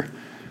brother,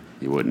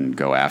 he wouldn't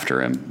go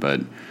after him,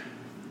 but...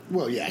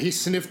 Well, yeah, he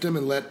sniffed him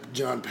and let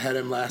Jon pet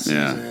him last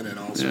season and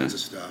all sorts of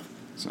stuff.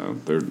 So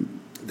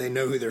they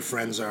know who their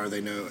friends are. They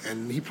know,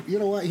 and you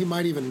know what? He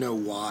might even know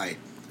why.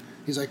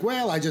 He's like,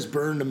 well, I just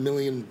burned 1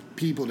 million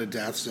people to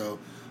death, so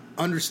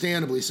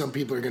understandably, some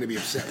people are going to be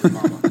upset with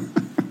Mama.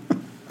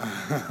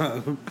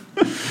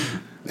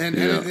 And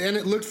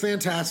it looked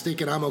fantastic,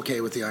 and I'm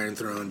okay with the Iron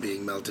Throne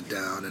being melted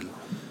down. And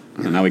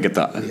now we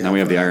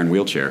have the Iron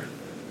Wheelchair.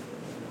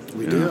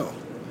 We do.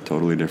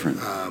 Totally different.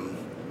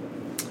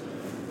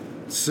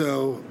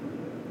 So,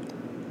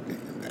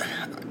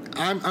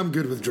 I'm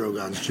good with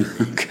Drogon's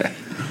journey. Okay.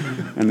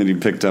 And then he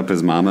picked up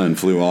his mama and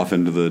flew off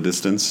into the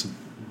distance.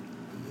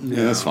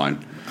 Yeah, that's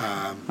fine.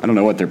 I don't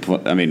know what they're...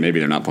 maybe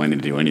they're not planning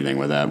to do anything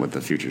with that with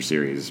the future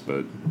series,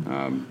 but...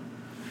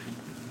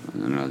 I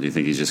don't know. Do you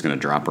think he's just going to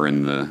drop her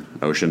in the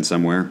ocean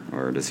somewhere?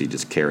 Or does he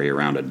just carry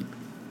around a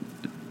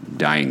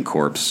dying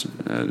corpse,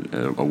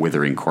 a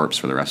withering corpse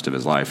for the rest of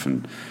his life?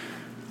 And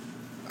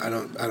I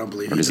don't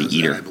believe he does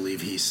eat her? I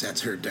believe he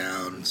sets her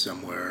down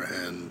somewhere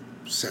and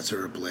sets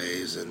her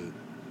ablaze and,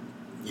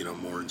 you know,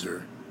 mourns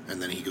her.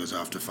 And then he goes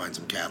off to find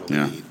some cattle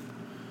to eat.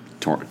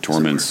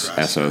 Torments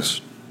Essos.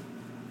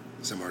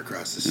 Somewhere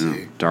across the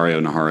sea. Dario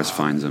Naharis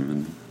finds him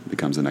and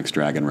becomes the next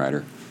dragon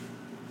rider.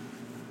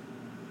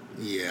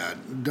 Yeah,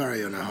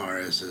 Dario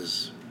Naharis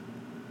is,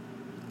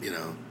 you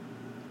know,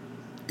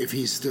 if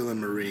he's still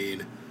in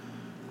Marine,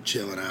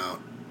 chilling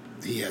out,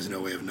 he has no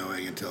way of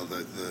knowing until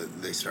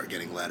they start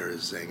getting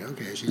letters saying,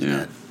 okay, she's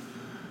dead.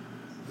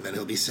 And then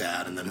he'll be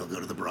sad, and then he'll go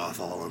to the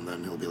brothel, and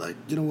then he'll be like,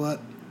 you know what?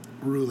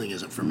 Ruling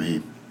isn't for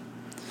me.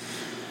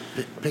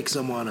 Pick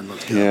someone and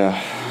let's go. Yeah.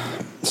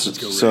 Let's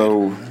go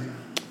so,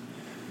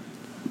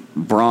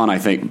 Bronn, I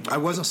think... I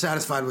wasn't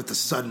satisfied with the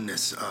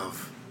suddenness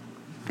of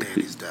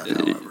Dany's death,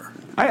 however.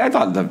 I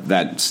thought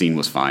that scene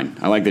was fine.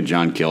 I like that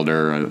Jon killed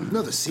her.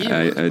 No, the scene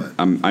was,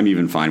 I'm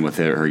even fine with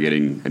her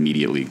getting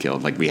immediately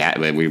killed. Like, we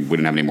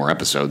wouldn't have any more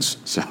episodes,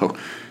 so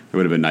it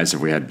would have been nice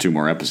if we had 2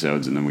 more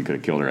episodes and then we could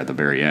have killed her at the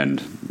very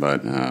end.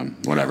 But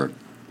whatever.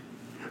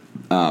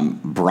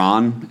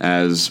 Bronn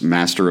as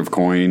Master of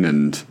Coin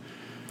and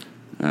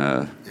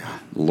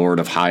Lord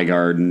of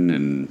Highgarden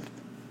and,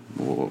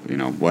 you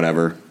know,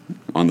 whatever.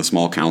 on the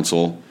small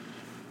council.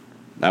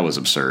 That was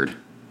absurd.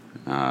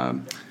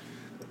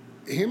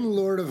 Him,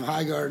 Lord of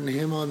Highgarden,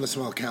 him on the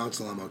small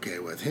council, I'm okay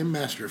with. Him,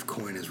 Master of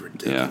Coin, is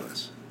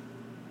ridiculous.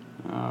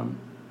 Yeah.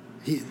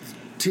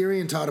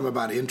 Tyrion taught him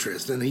about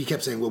interest, and he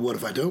kept saying, well, what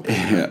if I don't pay?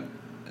 Yeah.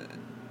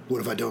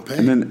 What if I don't pay?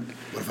 And then,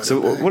 what if I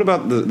so don't pay? what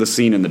about the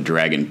scene in the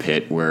Dragon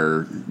Pit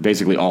where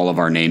basically all of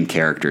our named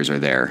characters are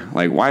there?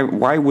 Like,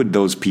 why would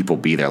those people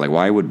be there? Like,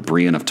 why would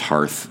Brienne of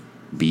Tarth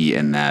be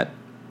in that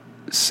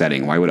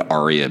setting? Why would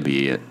Arya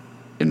be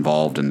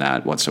involved in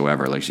that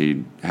whatsoever? Like,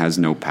 she has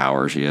no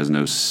power, she has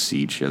no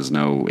seat, she has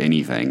no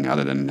anything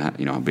other than,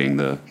 you know, being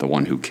the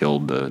one who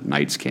killed the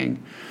Night's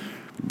King.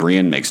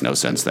 Brienne makes no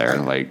sense there.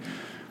 Like,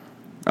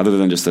 other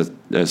than just that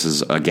this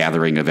is a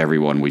gathering of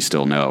everyone we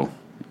still know.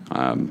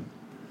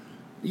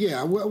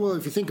 Yeah, well,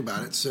 if you think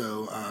about it,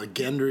 so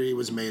Gendry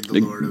was made the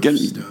Lord of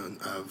Stone.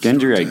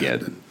 Gendry, I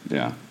get.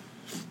 Yeah.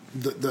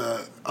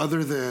 The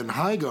other than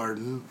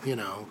Highgarden, you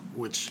know,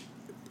 which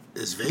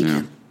is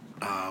vacant.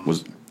 Yeah.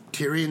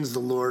 Tyrion's the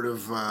Lord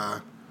of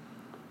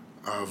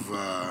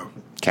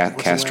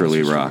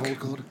Casterly Rock.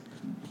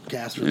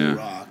 Casterly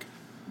Rock.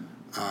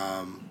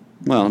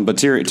 Well, but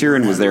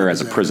Tyrion was there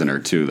as a prisoner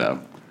too,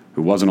 though,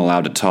 who wasn't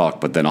allowed to talk,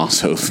 but then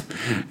also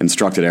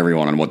instructed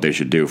everyone on what they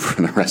should do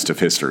for the rest of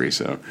history.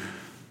 So,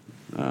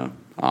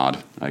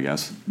 odd, I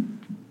guess.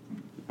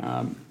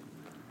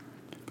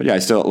 But yeah, I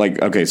still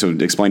like. Okay, so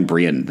explain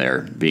Brienne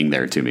being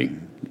there to me,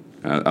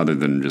 other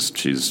than just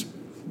she's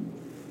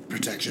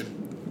protection.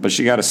 But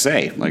she got to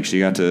say, like, she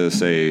got to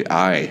say,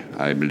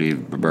 I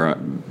believe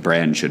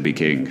Bran should be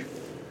king.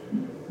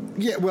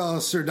 Yeah,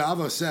 well, Sir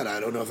Davos said, I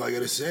don't know if I got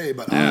to say,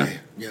 but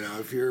you know,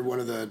 if you're one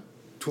of the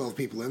 12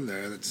 people in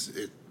there,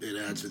 it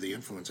adds to the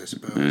influence, I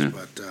suppose. Yeah.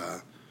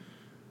 But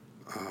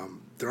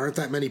there aren't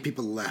that many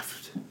people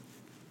left.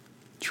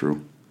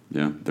 True.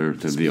 Yeah, they're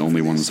the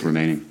only ones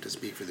remaining. To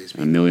speak for these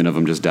people. 1 million of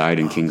them just died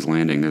in King's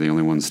Landing. They're the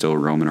only ones still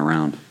roaming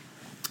around.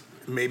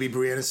 Maybe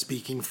Brienne's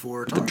speaking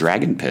for the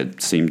Dragon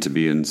Pit seemed to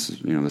be in,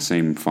 you know, the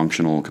same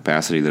functional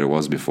capacity that it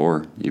was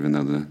before, even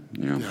though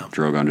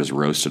Drogon just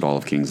roasted all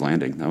of King's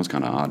Landing. That was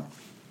kind of odd.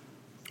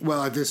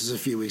 Well, this is a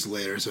few weeks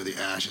later, so the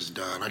ash is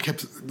done.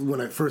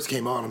 When it first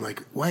came on, I'm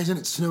like, why isn't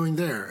it snowing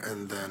there?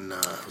 And then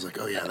I was like,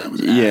 oh yeah, that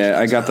was ash. Yeah,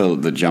 I got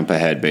the jump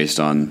ahead based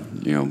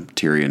on, you know,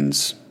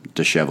 Tyrion's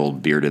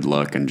disheveled, bearded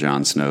look and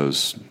Jon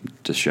Snow's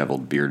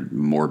disheveled,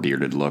 more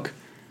bearded look.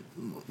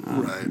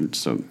 Right. And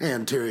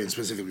Tyrion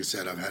specifically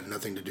said, I've had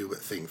nothing to do but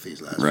think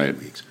these last few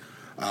weeks.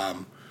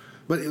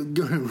 But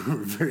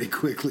very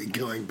quickly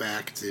going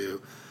back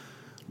to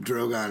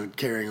Drogon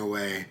carrying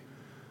away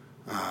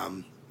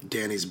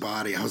Dany's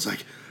body, I was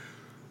like,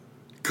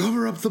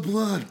 cover up the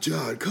blood,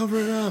 Jon, cover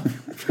it up.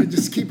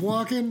 Just keep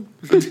walking.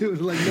 Do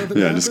like nothing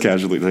happened. Just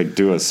casually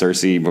do a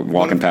Cersei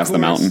walking past the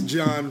mountain.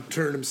 Jon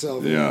turned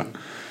himself in.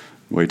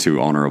 Way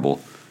too honorable.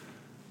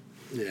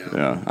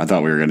 Yeah. I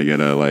thought we were going to get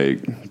a,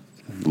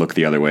 look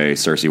the other way,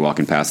 Cersei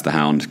walking past the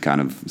Hound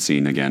kind of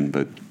scene again,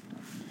 but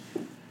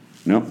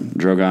nope,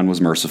 Drogon was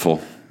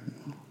merciful.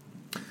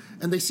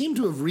 And they seem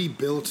to have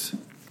rebuilt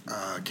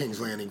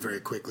King's Landing very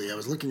quickly. I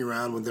was looking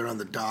around when they're on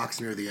the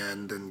docks near the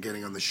end and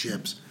getting on the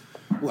ships.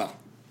 Well,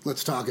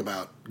 let's talk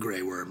about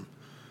Grey Worm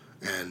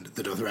and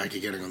the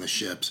Dothraki getting on the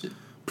ships.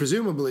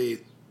 Presumably...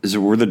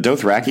 Were the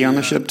Dothraki on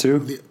the ship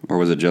too? Or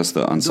was it just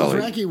the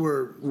Unsullied? Dothraki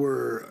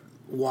were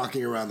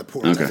walking around the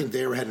ports. Okay. I think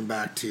they were heading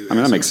back to... I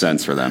mean, that makes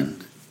sense for them.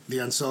 The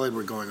Unsullied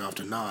were going off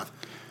to Noth.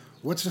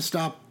 What's to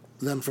stop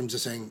them from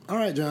just saying, all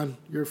right, Jon,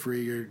 you're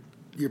free,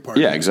 you're part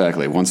of it? Yeah,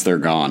 exactly. Once they're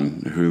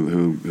gone,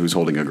 who's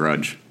holding a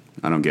grudge?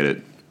 I don't get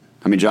it.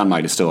 I mean, Jon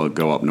might still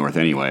go up north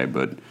anyway,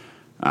 but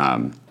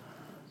the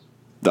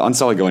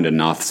Unsullied going to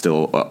Noth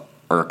still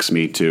irks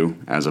me too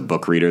as a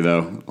book reader,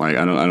 though. Like,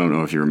 I don't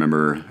know if you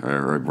remember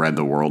or read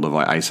The World of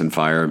Ice and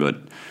Fire, but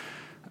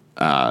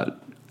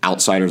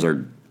outsiders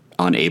are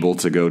unable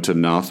to go to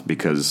Noth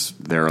because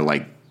there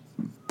are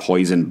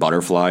poison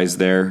butterflies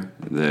there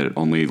that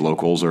only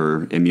locals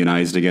are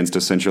immunized against,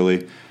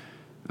 essentially.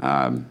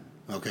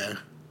 Okay.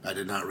 I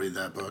did not read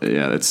that book.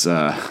 Yeah, it's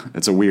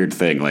a weird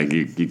thing. Like,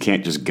 you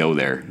can't just go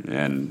there,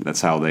 and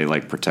that's how they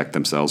protect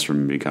themselves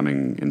from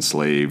becoming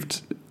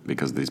enslaved,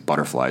 because these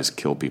butterflies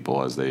kill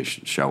people as they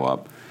show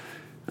up.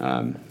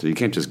 So you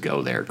can't just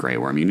go there, Grey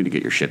Worm. You need to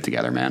get your shit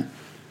together, man.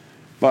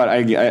 But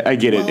I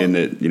get it in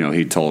that,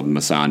 he told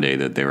Missandei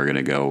that they were going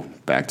to go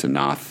back to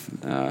Noth.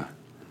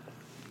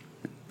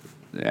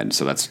 And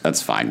so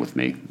that's fine with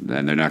me.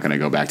 And they're not going to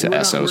go back to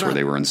Essos where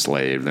they were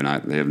enslaved. They're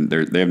not. They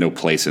have no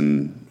place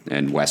in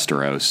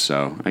Westeros.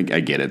 So I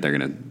get it. They're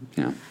going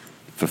to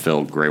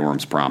fulfill Grey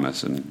Worm's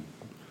promise. And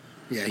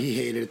yeah, he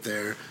hated it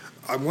there.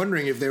 I'm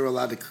wondering if they were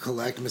allowed to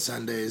collect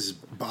Missandei's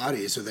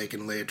body so they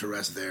can lay it to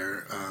rest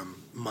there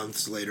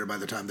months later by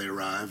the time they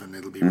arrive, and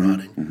it'll be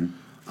rotting.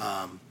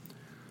 Mm-hmm.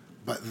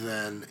 But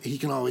then he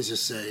can always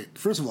just say,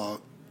 first of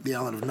all, the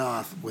Island of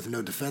Noth with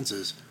no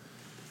defenses.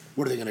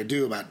 What are they going to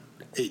do about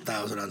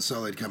 8,000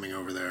 Unsullied coming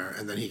over there?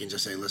 And then he can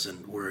just say,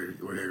 listen, we're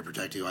here to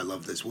protect you. I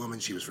love this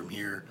woman. She was from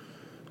here.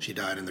 She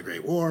died in the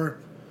Great War.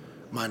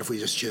 mind if we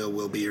just chill?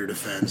 We'll be your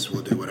defense.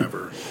 We'll do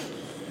whatever.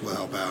 We'll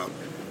help out.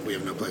 We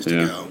have no place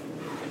to go.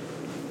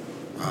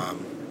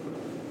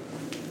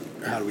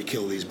 How do we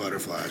kill these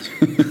butterflies?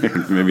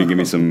 Maybe give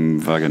me some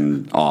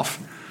fucking off.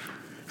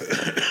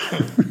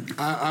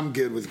 I'm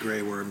good with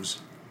Grey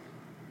Worm's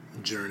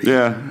journey.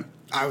 Yeah.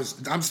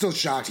 I'm still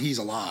shocked he's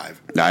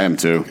alive. I am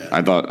too.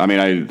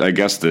 Okay. I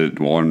guess that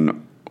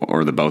one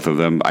or the both of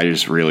them, I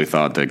just really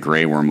thought that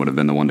Grey Worm would have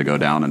been the one to go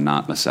down and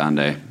not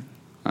Missandei.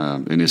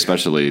 And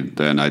especially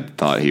then I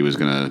thought he was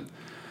going to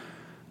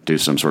do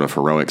some sort of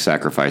heroic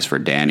sacrifice for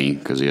Dany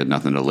because he had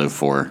nothing to live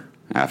for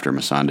after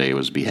Missandei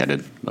was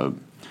beheaded. But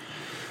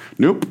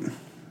nope.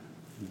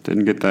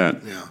 Didn't get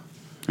that. Yeah.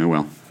 Oh,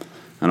 well.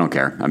 I don't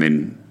care. I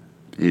mean,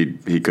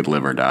 he could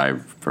live or die.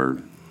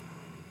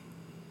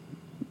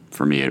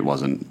 For me, it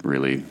wasn't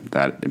really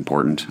that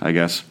important, I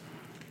guess.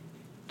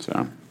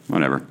 So,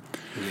 whatever.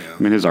 Yeah.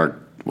 I mean, his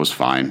arc was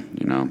fine,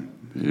 you know.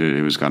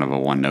 He was kind of a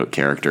one-note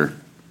character,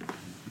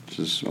 which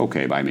is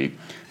okay by me.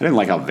 I didn't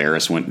like how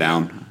Varys went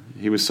down.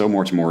 He was so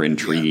much more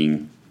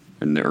intriguing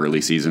in the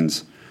early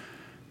seasons.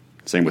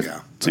 Same with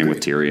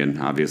Tyrion,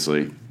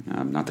 obviously.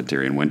 Not that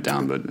Tyrion went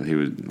down, but he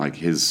was like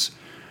his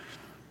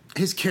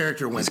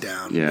character went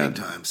down big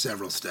time,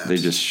 several steps. They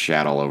just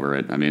shat all over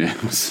it. I mean,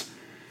 it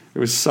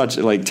was such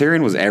like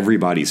Tyrion was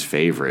everybody's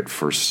favorite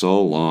for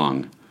so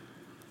long,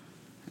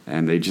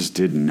 and they just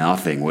did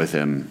nothing with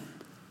him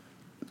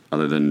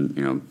other than,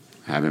 you know,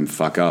 have him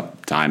fuck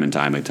up time and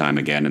time and time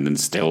again, and then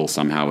still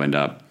somehow end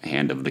up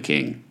Hand of the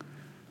King.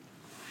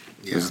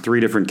 Yeah. There's 3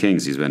 different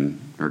kings he's been,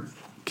 or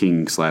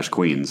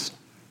king/queens,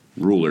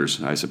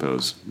 rulers, I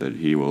suppose, that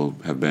he will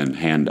have been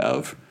hand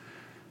of.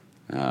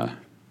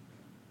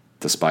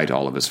 Despite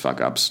all of his fuck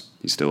ups,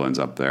 he still ends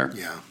up there.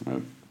 Yeah.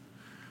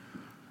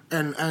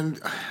 And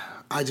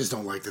I just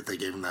don't like that they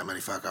gave him that many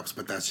fuck ups,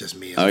 but that's just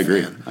me as a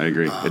fan. I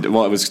agree. It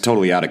was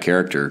totally out of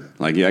character.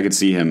 Like, I could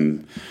see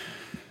him,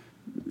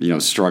 you know,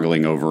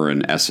 struggling over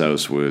in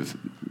Essos with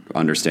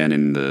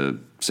understanding the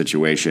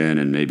situation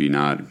and maybe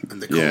not. And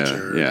the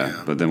culture.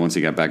 Yeah. But then once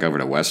he got back over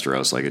to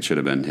Westeros, like, it should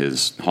have been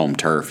his home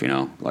turf, you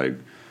know? Like,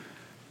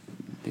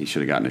 he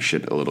should have gotten his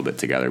shit a little bit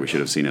together. We should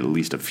have seen at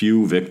least a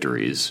few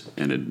victories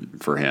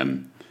for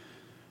him.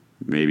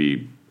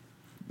 Maybe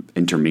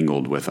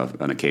intermingled with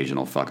an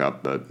occasional fuck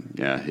up, but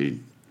they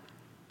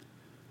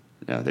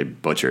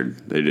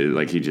butchered. They did,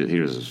 like, he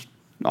was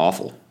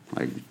awful,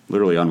 like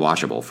literally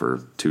unwatchable for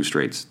 3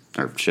 straight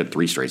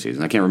seasons.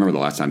 I can't remember the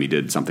last time he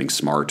did something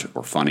smart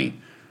or funny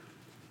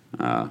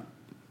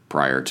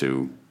prior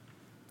to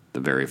the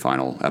very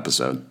final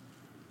episode.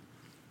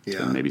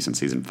 Yeah, maybe since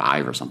season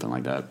 5 or something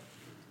like that.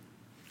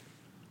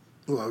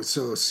 Well,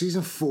 so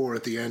season 4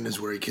 at the end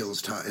is where he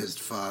kills his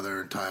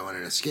father, Tywin,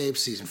 and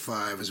escapes. Season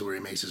 5 is where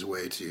he makes his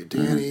way to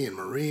Dany and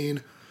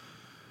Meereen.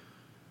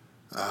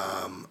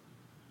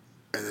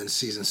 And then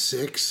season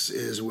 6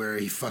 is where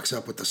he fucks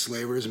up with the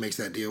slavers, makes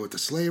that deal with the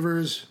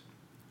slavers,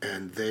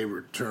 and they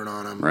return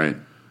on him. Right.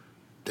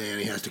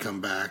 Dany has to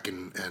come back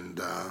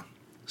and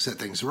set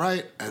things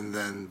right, and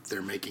then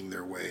they're making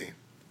their way,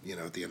 you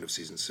know, at the end of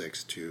season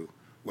 6 to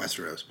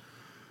Westeros.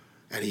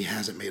 And he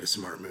hasn't made a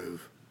smart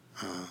move.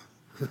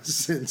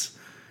 Since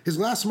his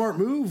last smart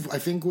move, I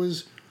think,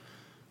 was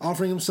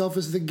offering himself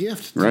as the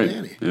gift to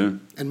Dany. Yeah.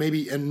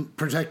 And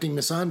protecting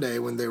Missandei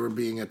when they were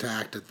being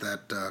attacked at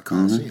that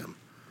Coliseum.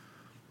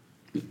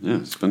 Yeah,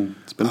 it's been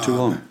too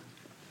long.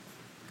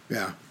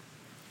 Yeah.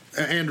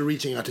 And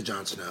reaching out to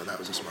Jon Snow, that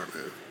was a smart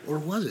move. Or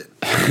was it?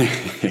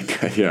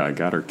 Yeah, I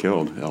got her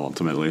killed,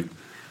 ultimately.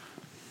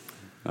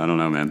 I don't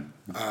know, man.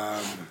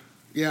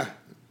 Yeah.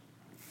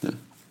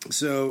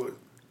 So,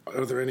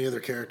 are there any other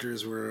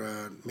characters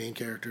were main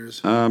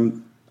characters?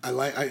 I'm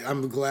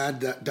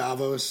glad that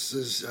Davos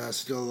is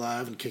still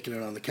alive and kicking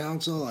it on the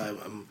council.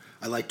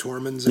 I like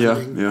Tormund's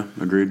ending. Yeah,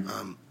 agreed.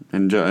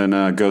 And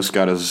Ghost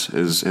got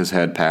his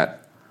head pat.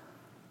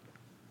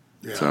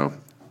 Yeah, so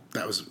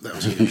that was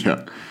huge.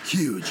 Yeah.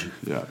 Huge.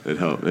 Yeah, it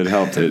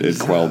helped. It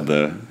quelled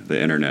the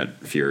internet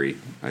fury,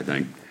 I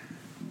think.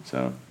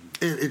 So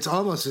it's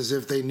almost as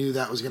if they knew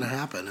that was going to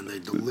happen, and they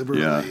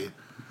deliberately,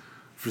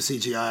 for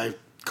CGI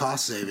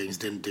cost savings,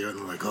 didn't do it. And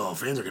they're like, oh,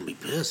 fans are going to be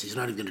pissed. He's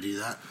not even going to do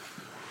that.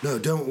 No,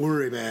 don't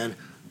worry, man.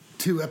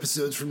 2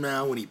 episodes from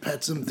now, when he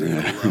pets him, they're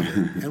going to love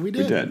it. And we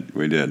did.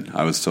 We did.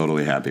 I was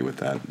totally happy with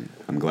that.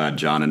 I'm glad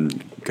Jon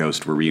and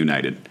Ghost were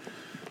reunited.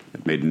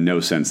 It made no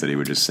sense that he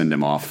would just send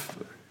him off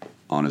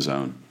on his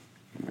own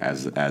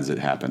as it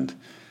happened.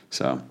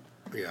 So,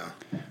 yeah.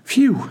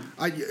 Phew.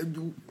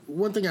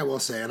 One thing I will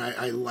say, and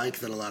I like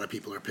that a lot of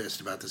people are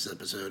pissed about this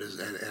episode, is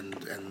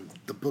and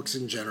the books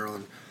in general,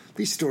 and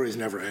these stories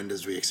never end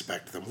as we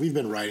expect them. We've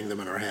been writing them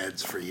in our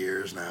heads for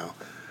years now.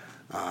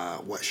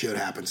 What should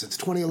happen since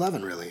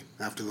 2011, really,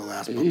 after the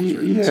last book was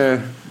written.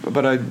 Yeah,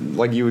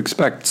 but you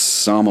expect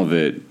some of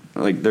it.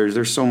 Like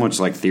there's so much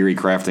like theory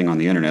crafting on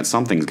the internet.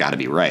 Something's got to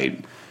be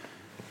right,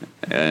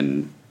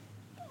 and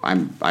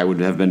I would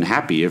have been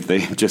happy if they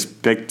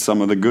just picked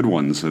some of the good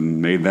ones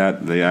and made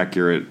that the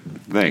accurate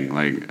thing.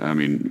 Like, I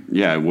mean,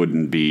 yeah, it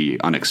wouldn't be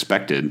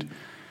unexpected,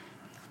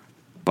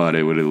 but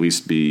it would at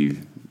least be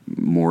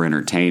more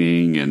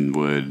entertaining and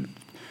would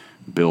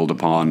build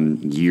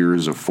upon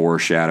years of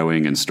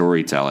foreshadowing and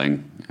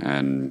storytelling.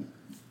 And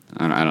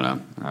I don't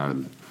know.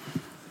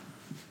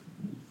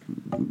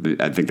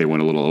 I think they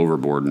went a little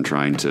overboard in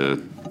trying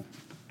to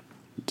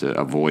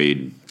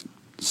avoid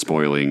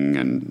spoiling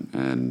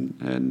and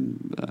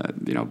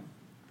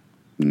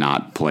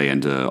not play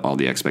into all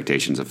the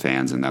expectations of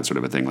fans and that sort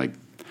of a thing. Like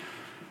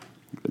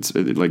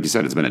like you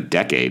said, it's been a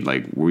decade.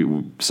 Like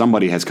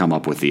somebody has come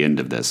up with the end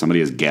of this.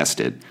 Somebody has guessed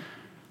it.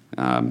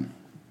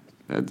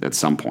 At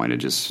some point, it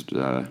just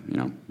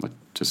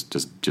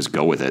just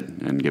go with it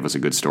and give us a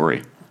good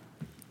story.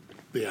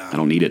 Yeah, I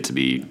don't need it to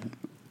be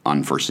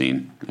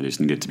unforeseen. I just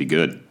need it to be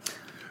good.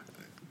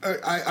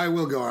 I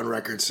will go on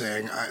record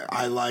saying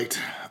I liked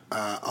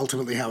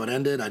ultimately how it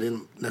ended. I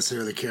didn't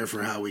necessarily care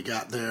for how we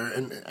got there,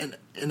 and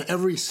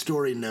every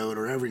story note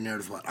or every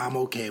narrative plot I'm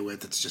okay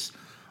with. It's just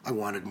I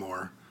wanted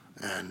more,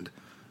 and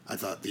I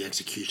thought the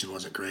execution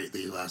wasn't great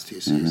these last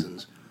two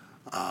seasons.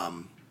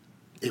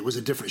 It was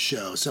a different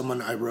show. I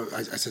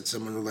said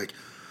someone like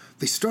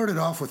they started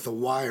off with The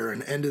Wire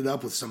and ended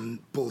up with some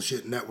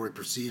bullshit network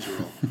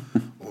procedural,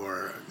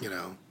 or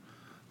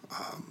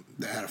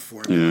they had a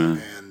formula,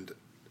 and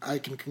I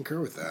can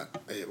concur with that.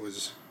 It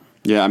was.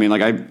 Yeah, I mean,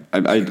 like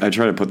I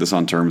try to put this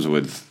on terms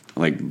with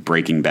like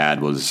Breaking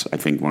Bad was, I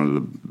think, one of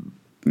the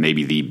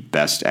maybe the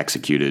best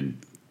executed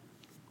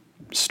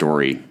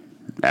story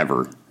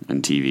ever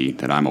in TV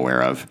that I'm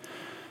aware of.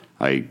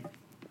 Like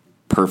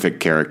perfect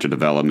character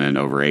development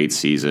over 8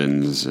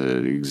 seasons,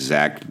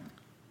 exact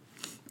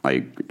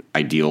like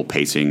ideal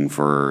pacing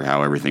for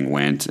how everything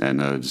went,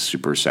 and a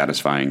super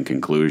satisfying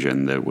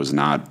conclusion that was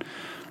not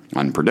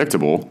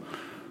unpredictable,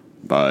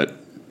 but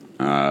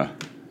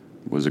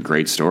was a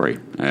great story.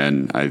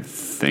 And I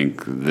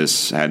think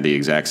this had the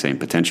exact same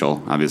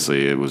potential.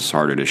 Obviously, it was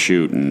harder to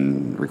shoot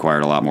and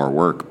required a lot more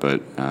work,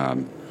 but I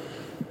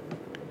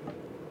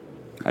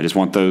just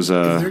want those.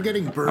 They're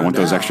getting burned I want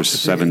those out, extra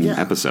 7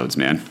 episodes,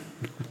 man.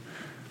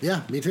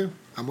 Yeah, me too.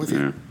 I'm with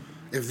you.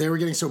 If they were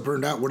getting so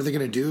burned out, what are they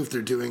going to do if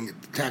they're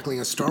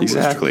tackling a Star Wars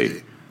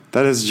trilogy?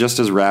 That is just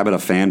as rabid a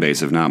fan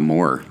base, if not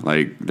more.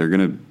 Like they're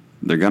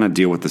gonna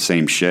deal with the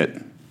same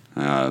shit,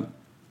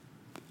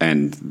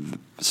 and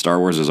Star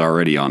Wars is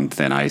already on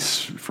thin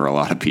ice for a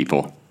lot of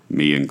people,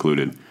 me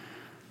included.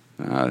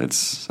 I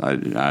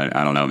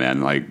don't know,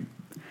 man. Like,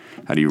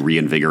 how do you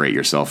reinvigorate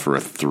yourself for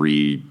a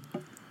 3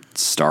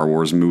 Star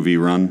Wars movie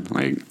run?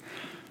 Like,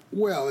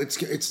 well, it's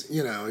going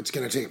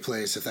to take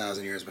place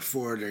 1,000 years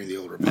before during the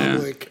Old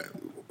Republic. Yeah.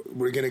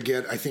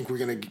 I think we're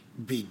gonna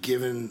be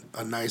given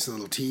a nice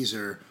little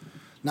teaser,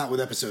 not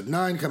with Episode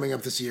 9 coming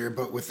up this year,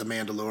 but with The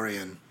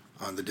Mandalorian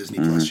on the Disney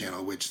Plus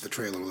channel, which the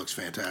trailer looks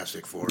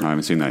fantastic for. I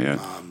haven't seen that yet.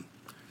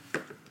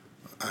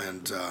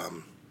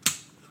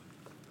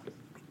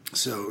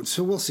 So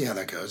we'll see how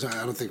that goes.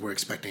 I don't think we're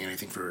expecting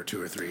anything for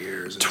 2 or 3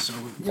 years. And so,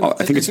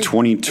 I think it's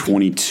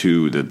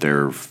 2022 that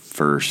their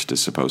first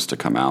is supposed to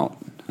come out.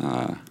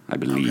 I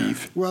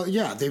believe. Okay. Well,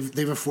 yeah,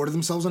 they've afforded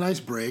themselves a nice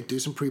break. Do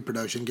some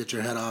pre-production, get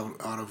your head out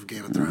of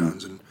Game of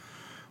Thrones and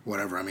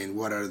whatever. I mean,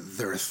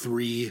 there are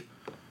 3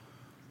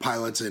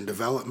 pilots in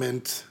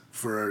development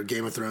for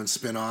Game of Thrones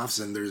spin-offs,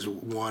 and there's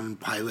 1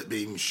 pilot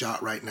being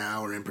shot right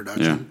now or in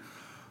production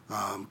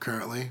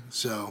currently.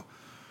 So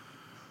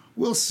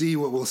we'll see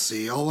what we'll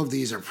see. All of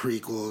these are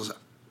prequels.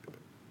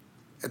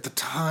 At the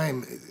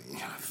time,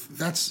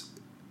 that's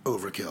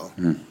overkill.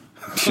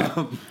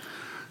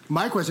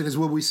 My question is,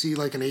 will we see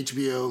like an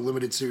HBO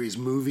limited series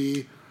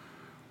movie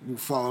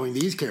following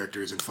these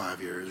characters in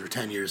 5 years or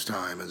 10 years'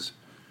 time, as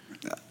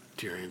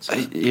Tyrion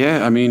said?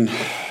 Yeah, I mean,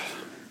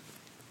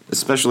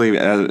 especially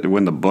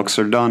when the books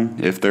are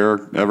done, if they're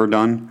ever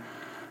done,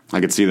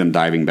 I could see them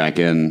diving back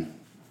in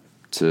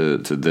to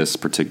this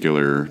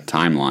particular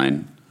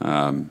timeline.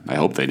 I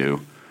hope they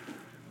do.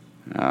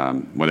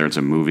 Whether it's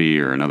a movie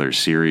or another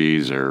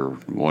series or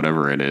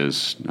whatever it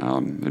is,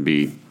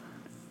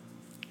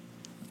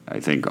 I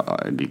think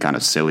it'd be kind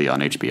of silly on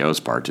HBO's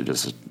part to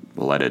just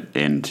let it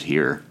end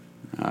here.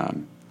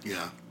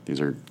 These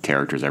are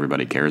characters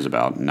everybody cares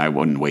about, and I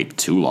wouldn't wait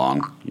too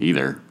long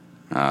either.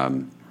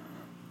 10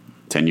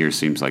 years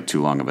seems like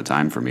too long of a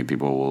time for me.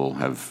 People will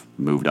have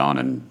moved on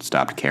and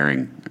stopped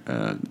caring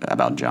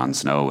about Jon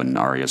Snow and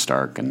Arya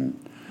Stark and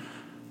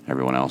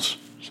everyone else.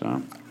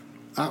 So,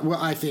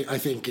 well, I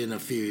think in a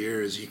few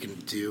years you can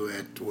do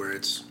it where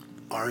it's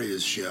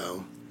Arya's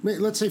show.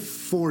 Let's say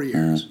 4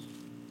 years.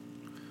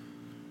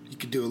 You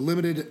could do a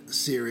limited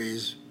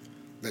series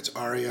that's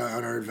Arya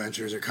on her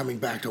adventures or coming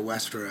back to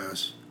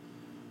Westeros.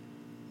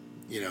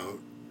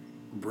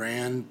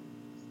 Bran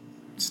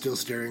still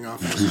staring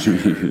off his chair,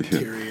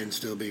 Tyrion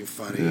still being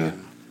funny,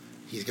 and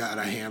he's got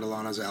a handle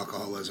on his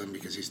alcoholism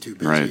because he's too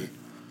busy. Right.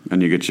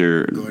 And you get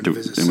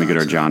we get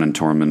our Jon and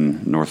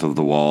Tormund north of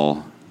the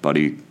wall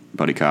buddy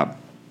cop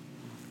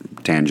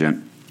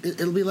tangent.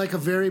 It'll be like a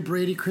very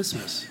Brady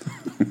Christmas.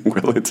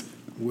 Will it?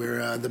 Where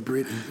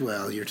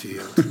well, you're too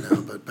young to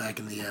know, but back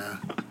in the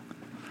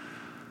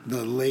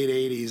late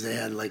 80s, they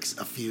had like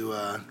a few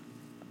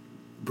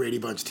Brady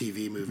Bunch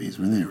TV movies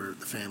where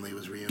the family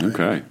was reunited.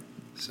 Okay.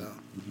 So,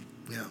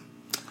 yeah.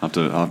 I'll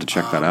have to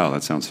check that out.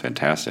 That sounds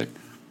fantastic.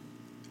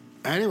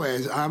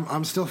 Anyways,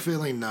 I'm still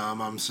feeling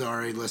numb. I'm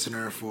sorry,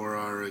 listener, for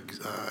our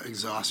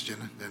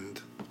exhaustion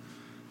and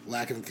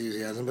lack of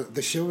enthusiasm. But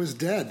the show is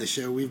dead. The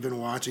show we've been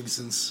watching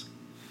since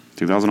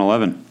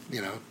 2011.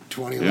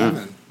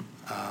 2011.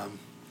 Yeah.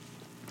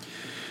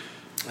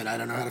 And I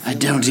don't know how to feel. I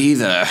don't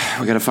either.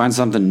 We got to find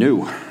something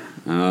new.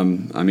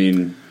 I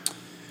mean,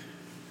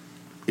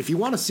 if you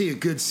want to see a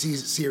good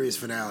series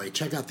finale,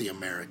 check out The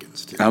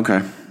Americans too.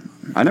 Okay.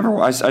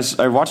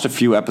 I watched a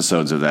few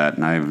episodes of that,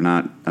 and I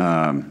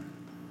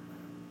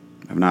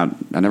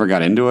never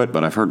got into it,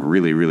 but I've heard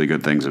really, really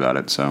good things about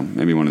it. So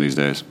maybe one of these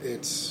days.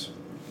 It's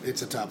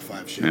a top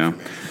 5 show Yeah. for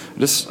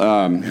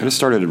me. I just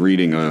started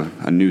reading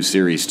a new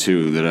series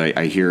too that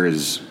I hear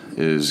is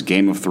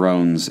Game of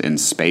Thrones in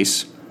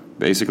space.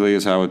 Basically,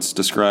 is how it's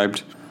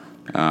described.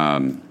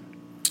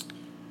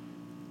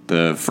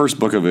 The first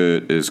book of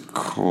it is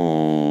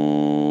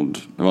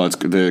called.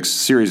 The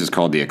series is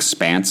called The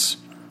Expanse,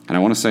 and I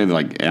want to say that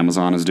like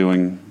Amazon is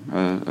doing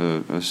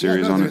a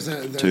series on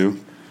it too.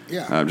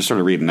 Yeah, I've just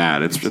started reading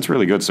that. It's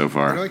really good so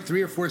far. They're like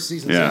 3 or 4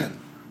 seasons in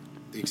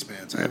The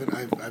Expanse.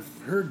 I've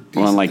heard.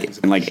 Well, in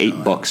like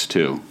 8 books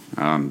too.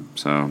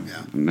 So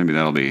maybe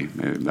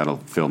that'll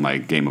fill my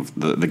Game of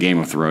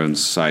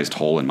Thrones sized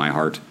hole in my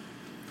heart.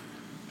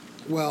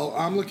 Well,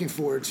 I'm looking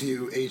forward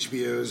to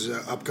HBO's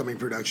upcoming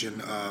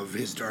production of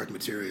His Dark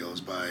Materials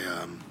by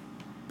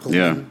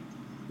Pullman,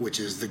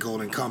 which is The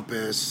Golden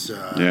Compass,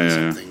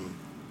 something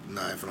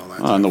knife and all that.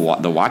 And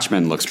the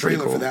Watchmen looks pretty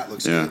cool. The trailer for that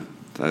looks good.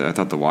 I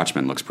thought The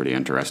Watchmen looks pretty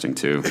interesting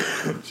too.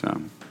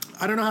 So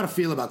I don't know how to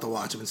feel about The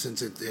Watchmen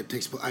since it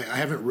takes. I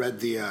haven't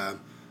read the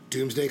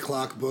Doomsday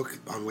Clock book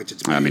on which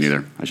it's based. Me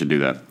neither. I should do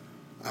that.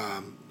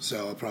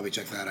 So I'll probably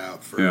check that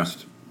out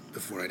first.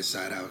 Before I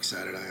decide how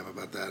excited I am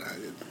about that.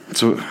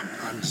 So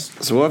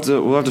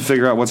we'll have to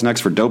figure out what's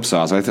next for Dope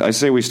Sauce. I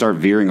say we start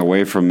veering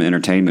away from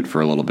entertainment for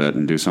a little bit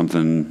and do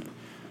something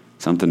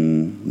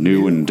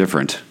new and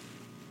different.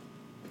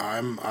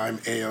 I'm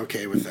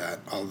A-okay with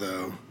that.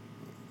 Although,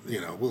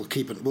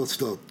 we'll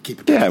still keep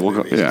it. Yeah,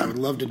 we'll go. Yeah, I would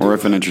love to do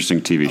an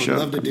interesting TV show. I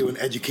would love to do an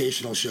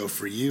educational show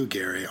for you,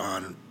 Gary,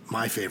 on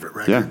my favorite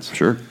records. Yeah,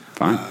 sure,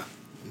 fine.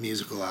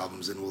 Musical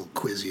albums, and we'll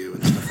quiz you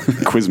and stuff like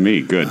that. Quiz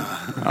me, good.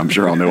 I'm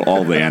sure I'll know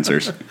all the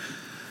answers.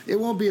 It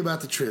won't be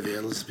about the trivia.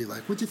 It'll just be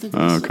like, what do you think of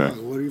this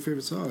song? What are your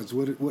favorite songs?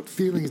 What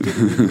feelings did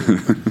you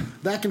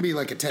have? That can be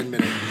like a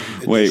 10-minute.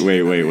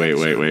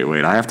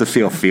 Wait. I have to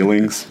feel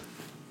feelings?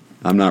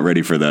 I'm not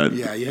ready for that.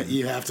 Yeah,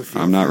 you have to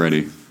feel. I'm not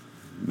ready.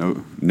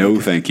 No,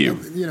 thank you.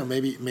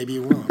 Maybe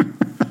you won't.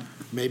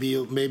 Maybe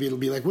it'll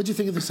be like, what do you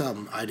think of this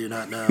album? I do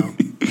not know.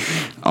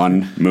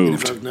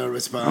 Unmoved. No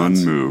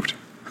response. Unmoved.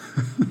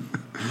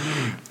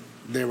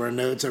 There were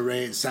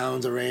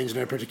sounds arranged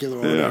in a particular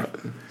order. Yeah.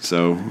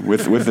 So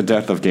with the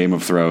death of Game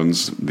of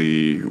Thrones,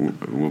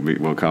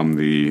 will come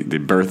the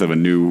birth of a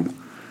new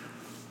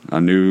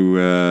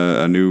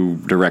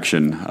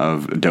direction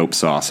of Dope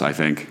Sauce, I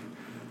think,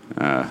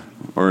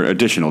 or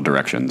additional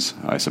directions,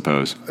 I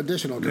suppose.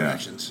 Additional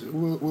directions. Yeah.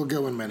 We'll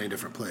go in many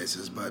different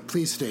places, but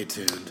please stay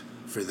tuned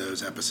for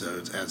those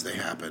episodes as they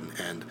happen.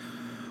 And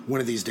one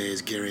of these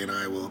days, Gary and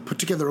I will put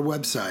together a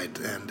website.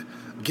 And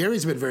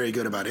Gary's been very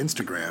good about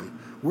Instagram.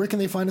 Where can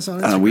they find us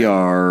on Instagram? We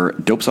are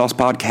Dope Sauce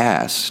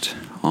Podcast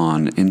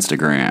on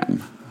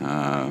Instagram.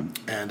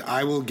 And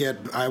I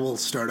will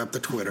start up the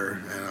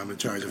Twitter, and I'm in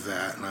charge of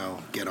that, and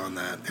I'll get on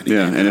that.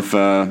 And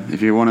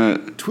if you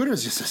want to, Twitter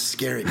is just a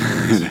scary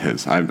place. It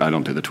is. I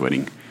don't do the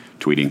tweeting.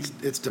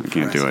 It's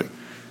depressing. I can't do it.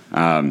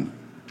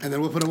 And then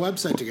we'll put a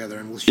website together,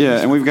 and we'll shoot.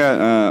 Yeah, and we've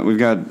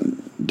got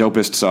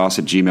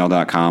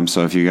dopestsauce@gmail.com.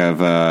 So if you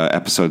have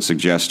episode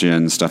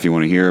suggestions, stuff you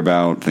want to hear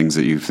about, things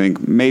that you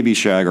think maybe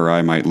Shag or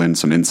I might lend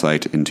some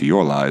insight into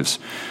your lives,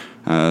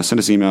 send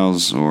us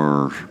emails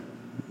or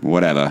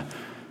whatever,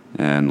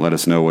 and let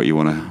us know what you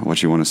want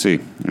to see,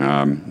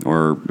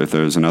 or if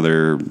there's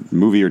another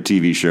movie or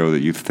TV show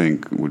that you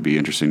think would be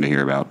interesting to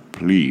hear about.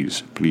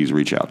 Please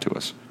reach out to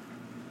us.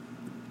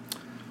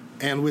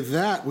 And with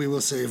that, we will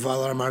say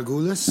Valar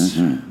Morghulis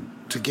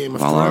to Game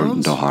of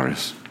Thrones. Valar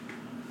Doharis.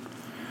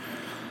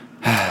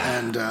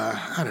 And,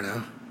 I don't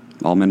know.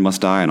 All men must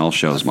die and all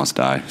shows must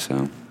die,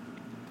 so.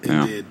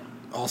 Indeed.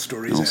 All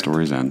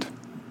stories end.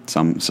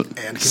 Some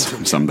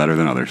better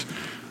than others.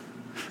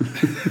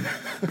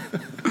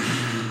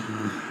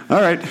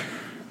 All right.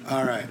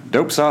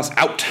 Dope Sauce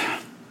out.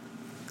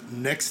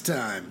 Next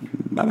time.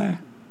 Bye-bye.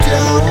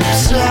 Dope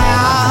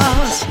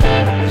Sauce.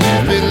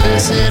 You've been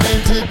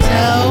listening to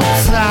Dope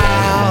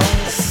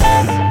Sauce.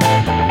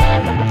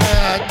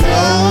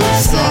 Dope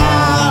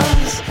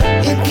Sauce.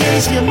 In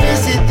case you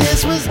missed it,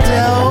 this was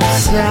Dope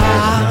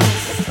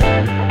Sauce.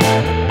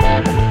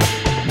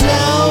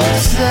 Dope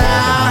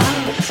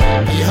Sauce.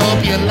 We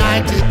hope you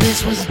liked it.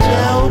 This was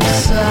Dope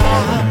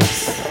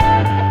Sauce.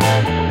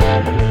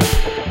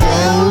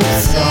 Dope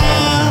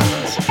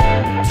Sauce.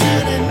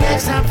 Tune in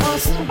next time for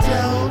some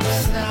dope